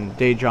track and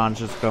Dejon's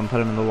just going to put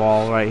him in the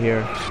wall right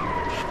here.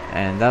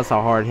 And that's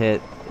a hard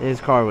hit. His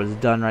car was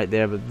done right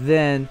there. But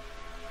then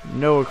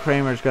Noah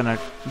Kramer's going to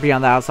be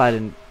on the outside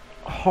and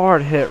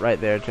hard hit right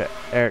there to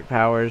Eric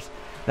Powers.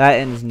 That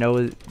ends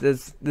Noah's.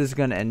 This is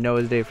gonna end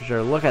Noah's day for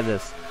sure. Look at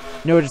this.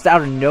 Noah just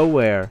out of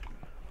nowhere.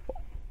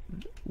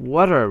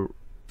 What a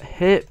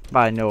hit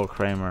by Noah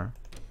Kramer.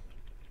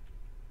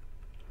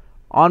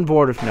 On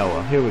board with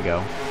Noah. Here we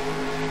go.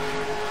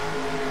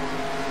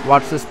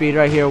 Watch the speed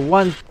right here.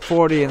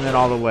 140 and then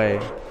all the way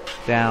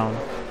down.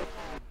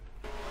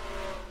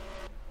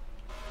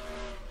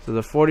 So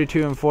the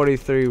 42 and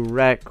 43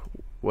 wreck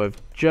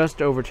with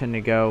just over 10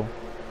 to go.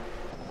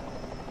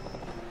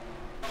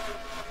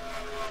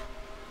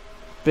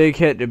 Big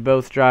hit to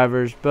both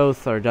drivers.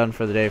 Both are done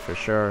for the day for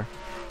sure.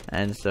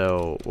 And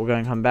so we're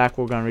going to come back.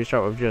 We're going to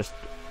restart with just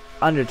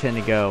under 10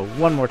 to go.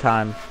 One more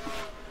time.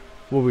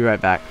 We'll be right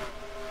back.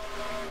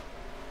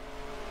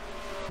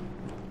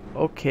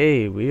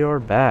 Okay, we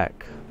are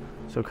back.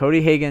 So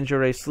Cody Hagan's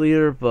your race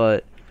leader,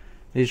 but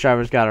these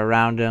drivers got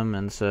around him,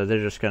 and so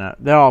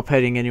they're all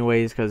pitting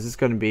anyways because it's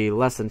going to be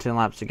less than 10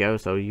 laps to go.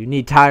 So you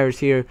need tires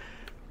here.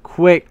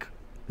 Quick.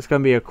 It's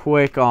going to be a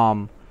quick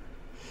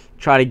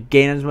try to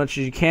gain as much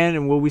as you can,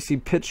 and will we see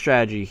pit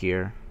strategy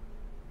here?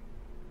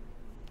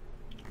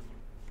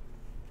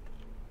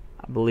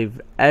 I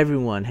believe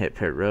everyone hit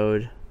pit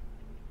road.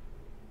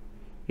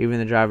 Even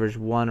the drivers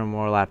 1 or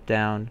more lap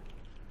down.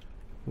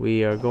 I'm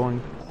going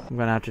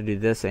to have to do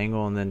this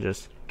angle and then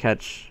just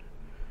catch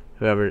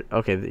whoever.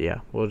 Okay,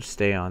 yeah, we'll just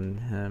stay on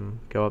him.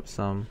 Go up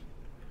some.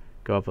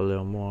 Go up a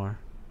little more.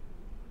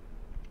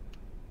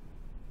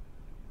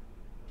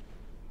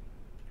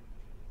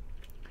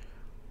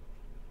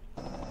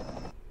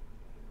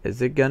 Is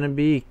it going to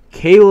be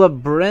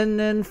Caleb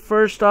Brennan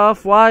first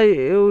off? Why?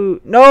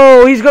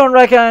 No, he's going to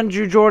wreck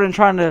Andrew Jordan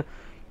trying to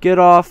get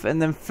off.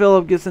 And then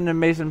Phillip gets into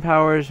Mason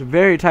Powers.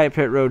 Very tight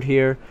pit road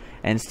here.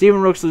 And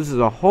Steven Rooks loses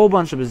a whole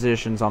bunch of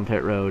positions on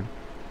pit road.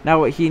 Not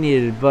what he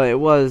needed, but it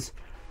was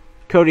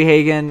Cody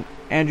Hagan,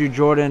 Andrew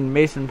Jordan,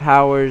 Mason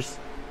Powers,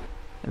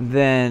 and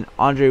then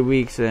Andre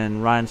Weeks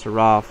and Ryan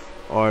Saroff.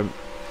 Or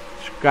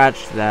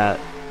scratch that.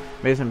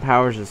 Mason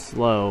Powers is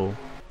slow.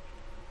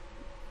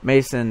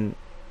 Mason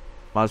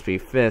must be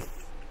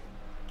 5th.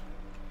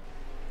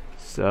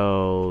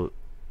 So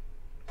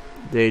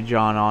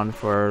Dejon on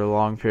for a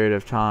long period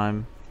of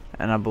time.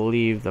 And I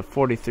believe the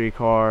 43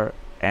 car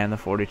and the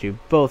 42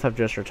 both have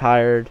just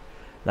retired.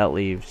 That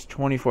leaves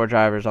 24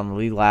 drivers on the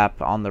lead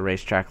lap on the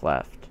racetrack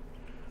left.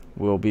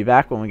 We'll be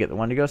back when we get the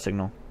one to go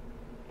signal.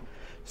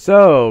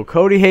 So,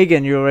 Cody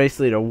Hagan, your race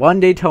leader, won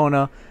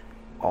Daytona.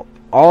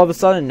 All of a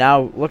sudden,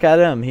 now look at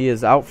him. He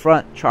is out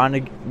front trying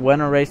to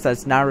win a race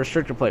that's now a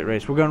restrictor plate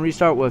race. We're going to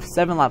restart with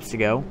 7 laps to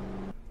go.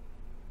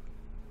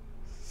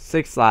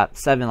 6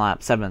 laps, 7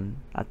 laps, 7.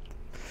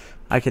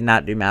 I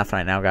cannot do math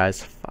right now,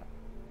 guys.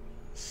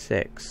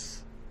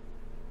 6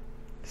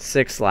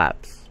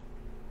 laps.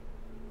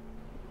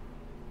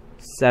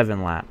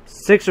 7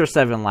 laps. 6 or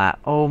 7 laps.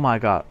 Oh my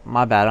god.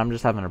 My bad. I'm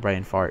just having a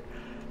brain fart.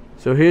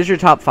 So here's your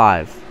top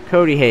 5.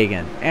 Cody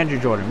Hagan, Andrew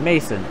Jordan,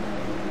 Mason,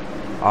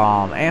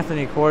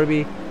 Anthony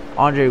Corby,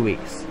 Andre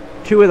Weeks.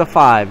 2 of the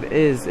 5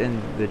 is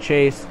in the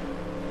chase.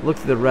 Look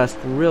through the rest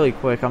really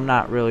quick. I'm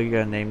not really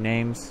going to name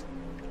names.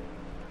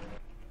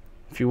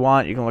 If you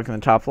want, you can look in the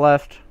top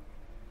left.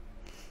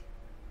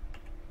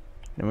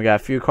 Then we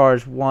got a few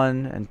cars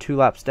 1 and 2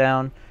 laps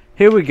down.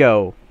 Here we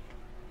go.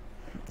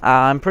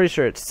 I'm pretty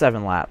sure it's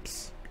 7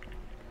 laps.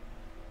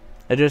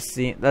 That just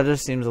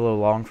seems a little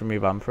long for me,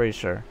 but I'm pretty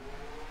sure.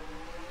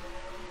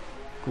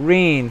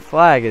 Green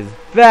flag is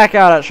back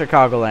out at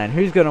Chicagoland.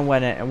 Who's going to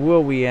win it, and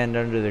will we end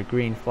under the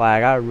green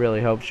flag? I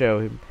really hope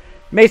so.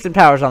 Mason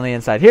Powers on the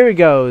inside. Here he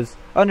goes.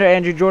 Under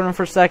Andrew Jordan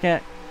for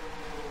second.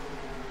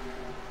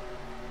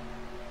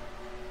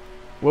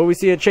 Will we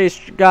see a chase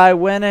guy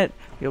win it?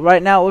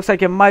 Right now it looks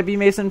like it might be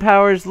Mason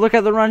Powers. Look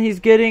at the run he's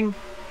getting.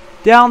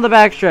 Down the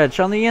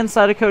backstretch on the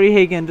inside of Cody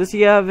Hagan. Does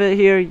he have it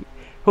here?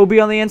 He'll be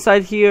on the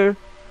inside here.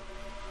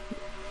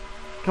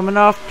 Coming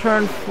off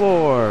turn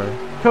 4.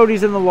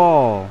 Cody's in the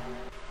wall.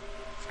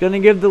 He's going to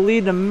give the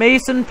lead to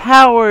Mason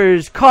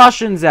Powers.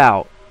 Caution's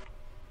out.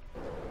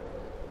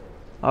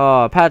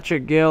 Oh,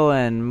 Patrick Gill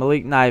and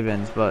Malik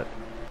Nivens. But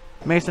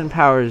Mason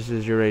Powers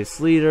is your race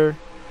leader.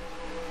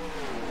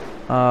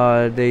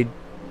 Are they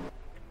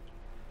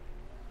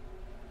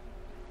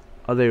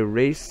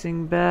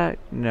racing back?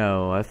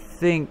 No, I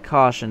think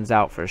caution's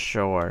out for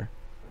sure.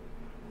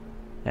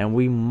 And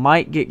we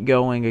might get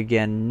going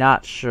again.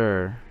 Not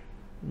sure.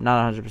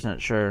 Not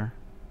 100% sure.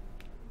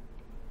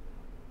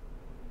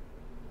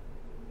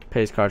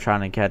 Pace car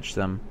trying to catch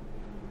them.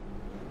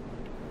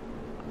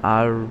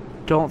 I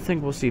don't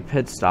think we'll see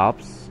pit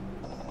stops.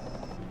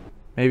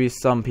 Maybe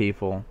some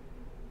people.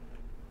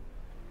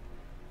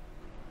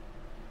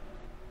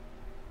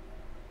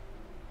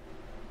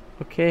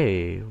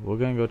 Okay, we're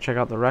going to go check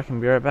out the wreck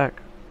and be right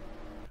back.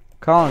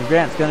 Colin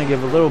Grant's going to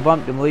give a little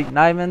bump to Malik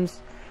Nivens.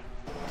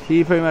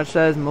 He pretty much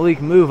says,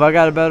 Malik, move. I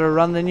got a better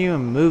run than you.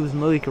 And moves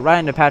Malik right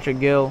into Patrick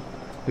Gill,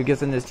 who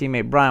gets in his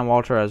teammate Brian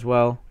Walter as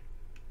well.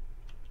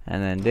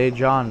 And then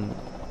Dejon,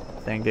 I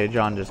think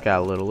Dejon just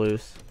got a little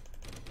loose.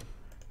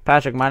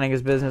 Patrick minding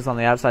his business on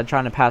the outside,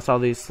 trying to pass all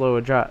these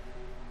slow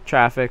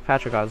traffic.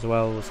 Patrick as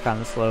well was kind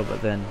of slow, but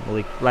then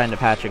Malik right into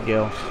Patrick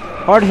Gill.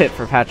 Hard hit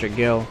for Patrick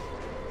Gill.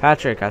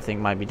 Patrick, I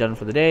think, might be done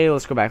for the day.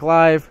 Let's go back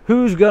live.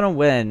 Who's going to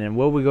win? And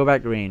will we go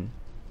back green?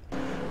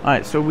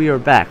 Alright, so we are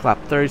back. Lap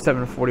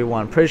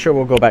 37-41. Pretty sure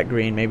we'll go back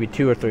green. Maybe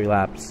 2 or 3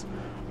 laps.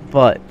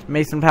 But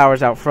Mason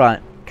Powers out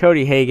front.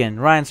 Cody Hagan,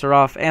 Ryan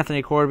Saroff,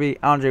 Anthony Corby,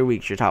 Andre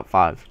Weeks, your top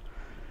 5.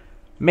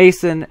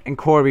 Mason and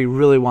Corby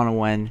really want to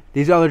win.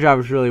 These other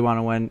drivers really want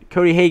to win.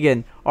 Cody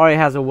Hagan already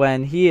has a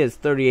win. He is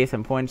 38th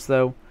in points,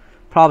 though.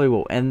 Probably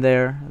will end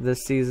there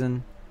this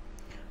season.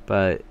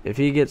 But if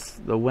he gets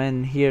the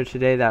win here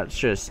today, that's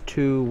just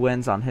 2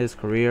 wins on his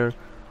career.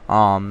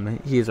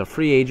 He is a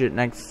free agent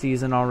next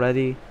season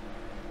already.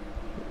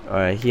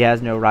 He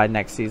has no ride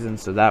next season,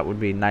 so that would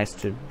be nice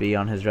to be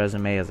on his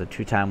resume as a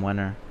 2-time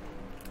winner.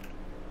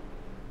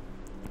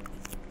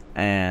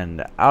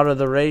 And out of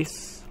the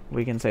race,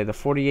 we can say the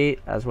 48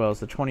 as well as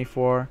the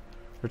 24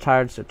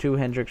 retired. So 2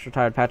 Hendricks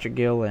retired, Patrick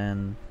Gill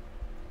and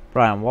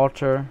Brian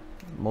Walter.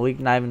 Malik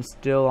Nivens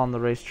still on the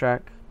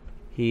racetrack.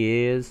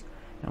 He is.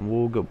 And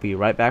we'll be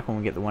right back when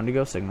we get the one to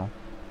go signal.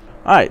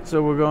 Alright,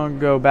 so we're going to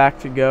go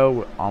back to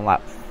go on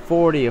lap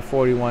 40 of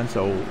 41.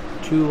 So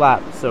 2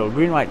 laps. So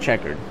green, white,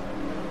 checkered.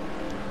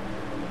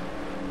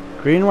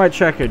 Green, white,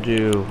 checkered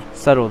to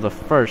settle the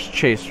first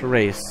chase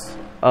race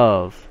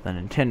of the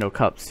Nintendo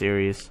Cup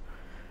Series.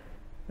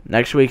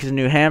 Next week is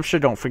New Hampshire.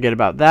 Don't forget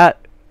about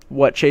that.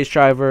 What chase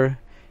driver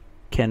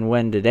can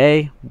win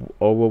today?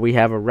 Or will we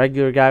have a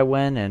regular guy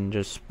win and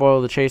just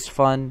spoil the chase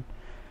fun?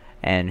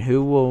 And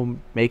who will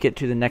make it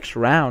to the next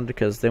round?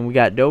 Because then we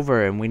got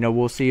Dover, and we know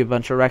we'll see a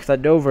bunch of wrecks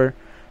at Dover.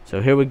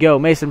 So here we go.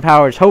 Mason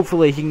Powers,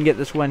 hopefully he can get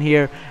this win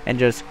here and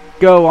just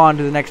go on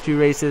to the next 2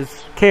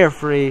 races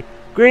carefree.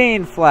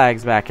 Green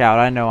flag's back out.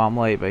 I know I'm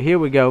late, but here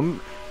we go.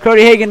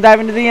 Cody Hagan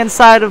diving to the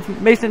inside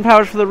of Mason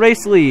Powers for the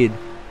race lead.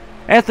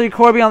 Anthony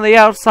Corby on the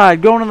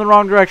outside, going in the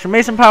wrong direction.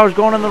 Mason Powers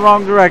going in the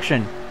wrong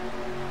direction.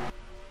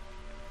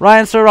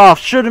 Ryan Saroff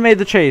should have made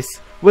the chase.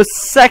 Was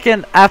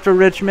second after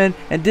Richmond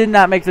and did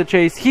not make the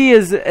chase. He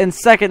is in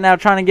second now,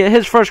 trying to get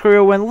his first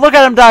career win. Look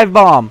at him dive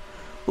bomb.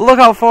 Look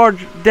how far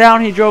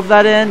down he drove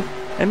that in.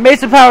 And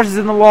Mason Powers is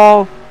in the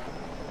wall.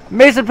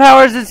 Mason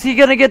Powers, is he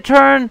going to get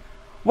turned?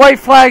 White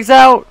flag's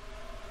out.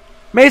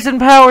 Mason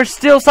Powers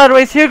still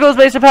sideways. Here goes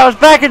Mason Powers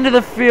back into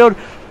the field.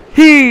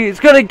 He's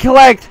going to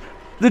collect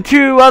the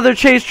two other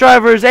chase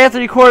drivers,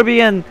 Anthony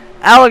Corby and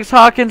Alex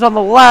Hawkins, on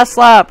the last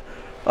lap.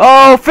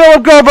 Oh,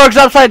 Philip Goldberg's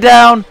upside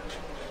down.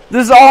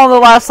 This is all on the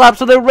last lap,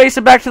 so they're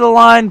racing back to the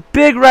line.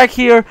 Big wreck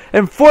here,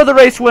 and for the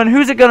race win,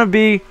 who's it going to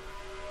be?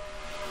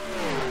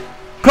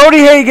 Cody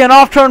Hagan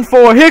off turn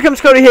 4. Here comes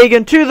Cody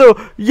Hagan to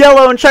the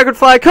yellow and checkered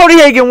flag. Cody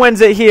Hagan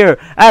wins it here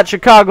at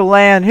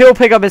Chicagoland. He'll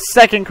pick up his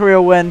second career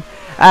win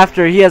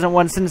after he hasn't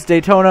won since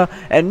Daytona,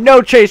 and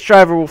no chase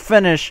driver will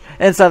finish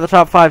inside the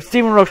top 5.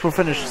 Steven Rooks will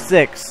finish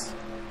 6th.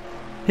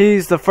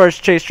 He's the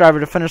first chase driver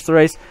to finish the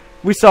race.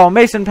 We saw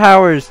Mason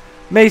Powers.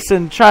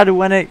 Mason tried to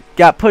win it,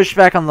 got pushed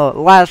back on the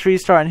last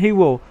restart, and he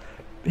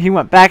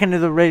went back into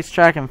the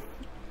racetrack and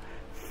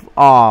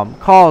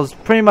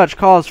pretty much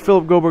caused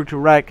Philip Goldberg to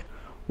wreck.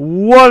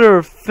 What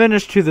a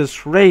finish to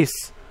this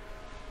race.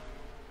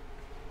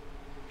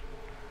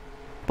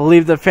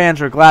 Believe the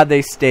fans are glad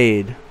they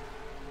stayed.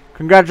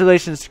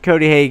 Congratulations to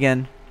Cody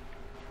Hagan.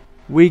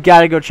 We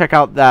got to go check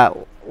out that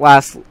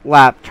last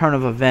lap turn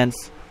of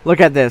events.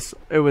 Look at this.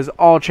 It was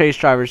all chase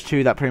drivers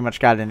too that pretty much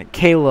got in it.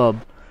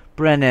 Caleb,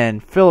 Brennan,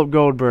 Philip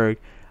Goldberg,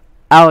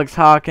 Alex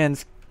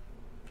Hawkins.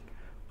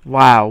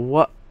 Wow,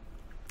 what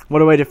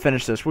a way to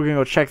finish this. We're going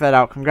to go check that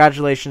out.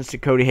 Congratulations to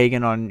Cody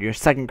Hagan on your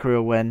second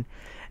career win.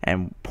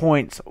 And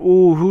points.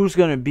 Ooh, who's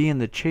going to be in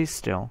the chase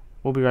still?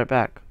 We'll be right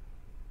back.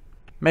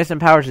 Mason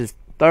Powers is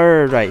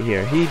third right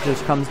here. He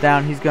just comes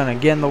down. He's going to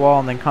get in the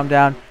wall and then come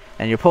down.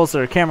 And your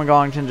pulser, Cameron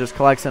Gollington, just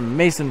collects him.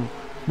 Mason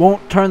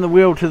won't turn the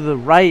wheel to the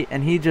right,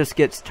 and he just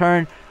gets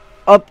turned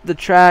up the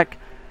track.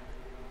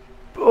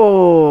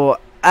 Oh,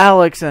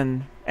 Alex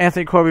and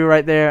Anthony Corby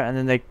right there. And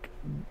then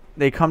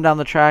they come down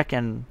the track,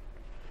 and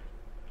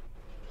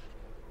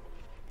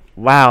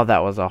wow,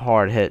 that was a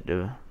hard hit,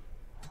 dude.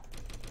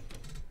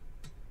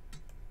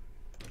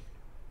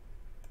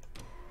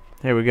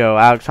 Here we go.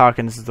 Alex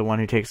Hawkins is the one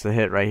who takes the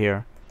hit right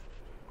here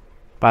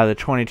by the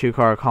 22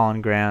 car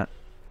Colin Grant.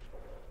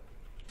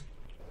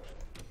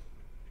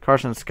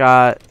 Carson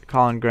Scott,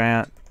 Colin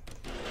Grant.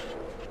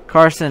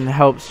 Carson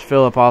helps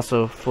Philip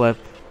also flip.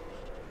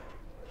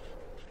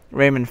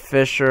 Raymond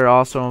Fisher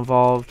also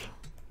involved.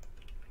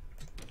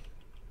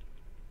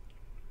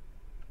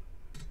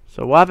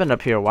 So what happened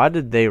up here? Why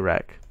did they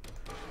wreck?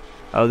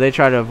 Oh, they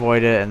tried to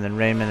avoid it, and then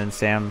Raymond and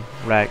Sam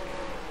wreck.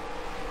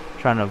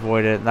 Trying to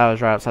avoid it. That was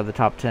right outside the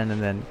top 10,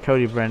 and then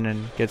Cody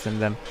Brennan gets in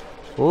them.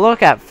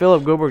 Look at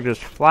Philip Goldberg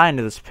just fly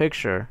into this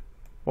picture.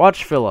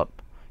 Watch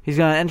Philip. He's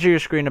going to enter your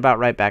screen about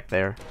right back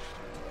there.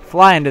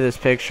 Fly into this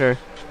picture.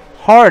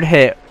 Hard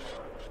hit.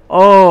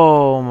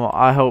 Oh,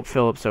 I hope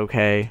Philip's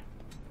okay.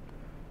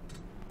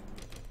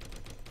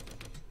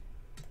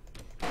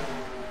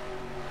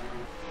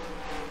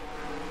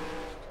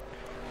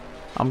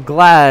 I'm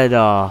glad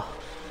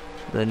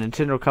the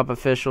Nintendo Cup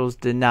officials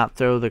did not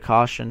throw the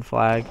caution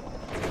flag.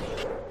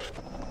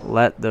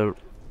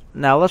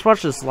 Now let's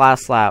watch this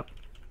last lap,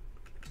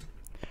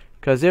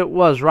 because it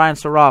was Ryan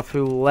Saroff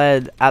who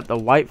led at the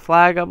white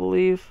flag, I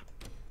believe.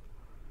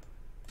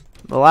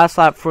 The last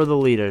lap for the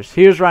leaders.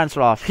 Here's Ryan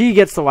Saroff. He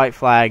gets the white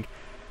flag.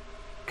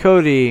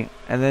 Cody,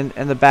 and then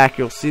in the back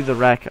you'll see the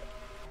wreck.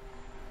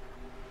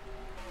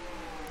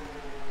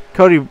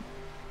 Cody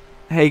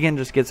Hagan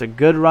just gets a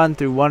good run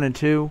through 1 and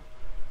 2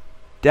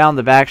 down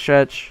the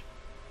backstretch.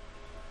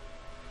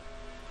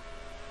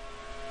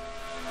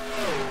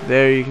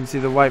 There you can see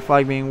the white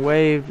flag being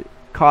waved.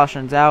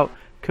 Caution's out.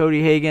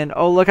 Cody Hagan.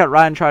 Oh, look at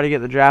Ryan try to get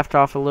the draft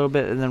off a little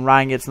bit, and then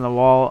Ryan gets in the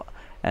wall,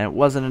 and it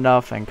wasn't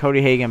enough, and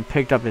Cody Hagan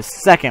picked up his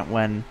second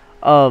win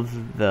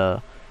of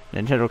the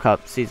Nintendo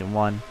Cup Season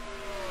 1.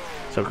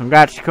 So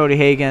congrats to Cody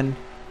Hagan.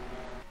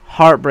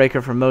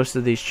 Heartbreaker for most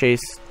of these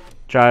chase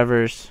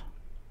drivers.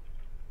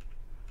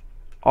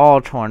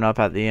 All torn up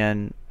at the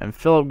end. And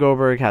Philip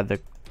Goldberg had I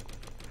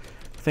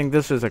think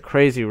this was a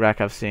crazy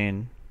wreck I've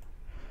seen.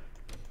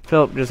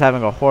 Philip just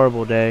having a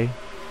horrible day.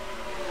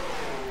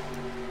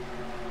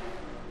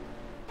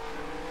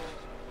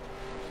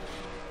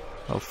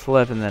 A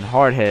flip and then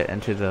hard hit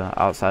into the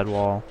outside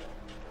wall.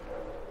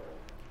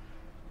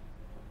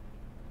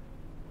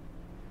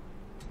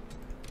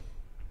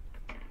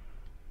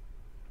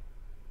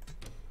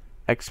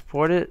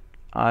 Export it.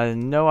 I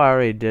know I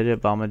already did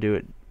it, but I'm going to do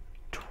it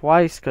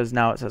twice because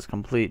now it says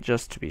complete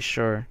just to be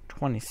sure.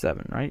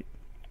 27, right?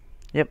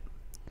 Yep.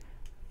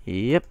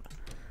 Yep.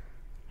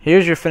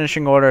 Here's your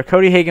finishing order.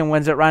 Cody Hagan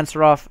wins it. Ryan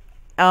Saroff,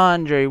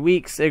 Andre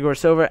Weeks, Igor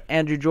Silva,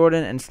 Andrew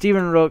Jordan, and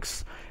Steven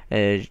Rooks.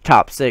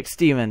 Top 6.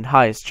 Steven,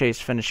 highest chase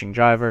finishing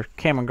driver.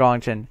 Hank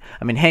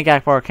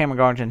Akbar, Cameron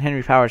Garlington,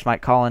 Henry Powers,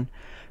 Mike Collin.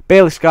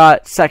 Bailey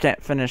Scott, second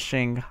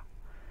finishing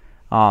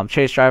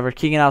chase driver.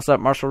 Keegan Alsop,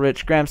 Marshall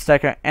Rich, Graham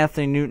Stecker,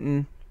 Anthony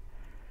Newton,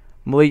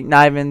 Malik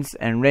Nivens,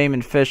 and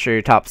Raymond Fisher,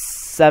 your top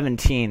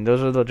 17.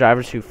 Those are the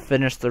drivers who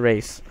finished the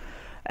race.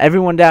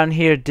 Everyone down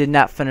here did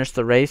not finish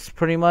the race,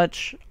 pretty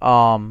much.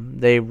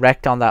 They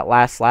wrecked on that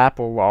last lap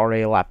or were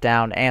already a lap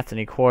down.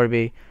 Anthony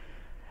Corby,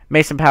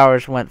 Mason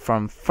Powers went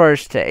from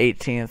 1st to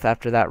 18th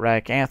after that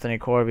wreck. Anthony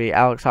Corby,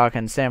 Alex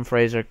Hawkins, Sam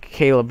Fraser,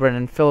 Caleb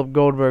Brennan, Philip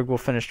Goldberg will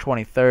finish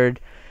 23rd.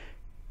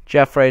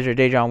 Jeff Fraser,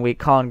 Dejon Week,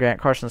 Colin Grant,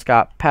 Carson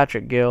Scott,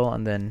 Patrick Gill,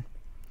 and then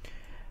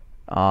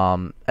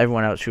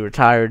everyone else who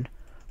retired.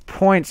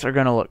 Points are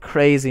going to look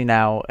crazy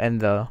now in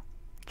the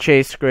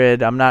chase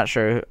grid. I'm not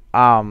sure.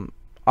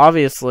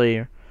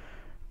 Obviously,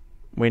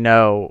 we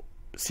know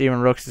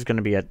Steven Rooks is going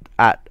to be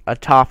at a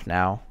top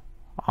now.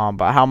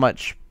 But how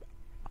much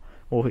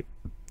will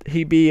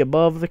he be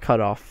above the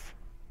cutoff?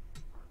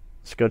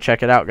 Let's go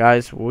check it out,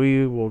 guys.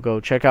 We will go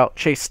check out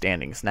chase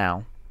standings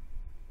now.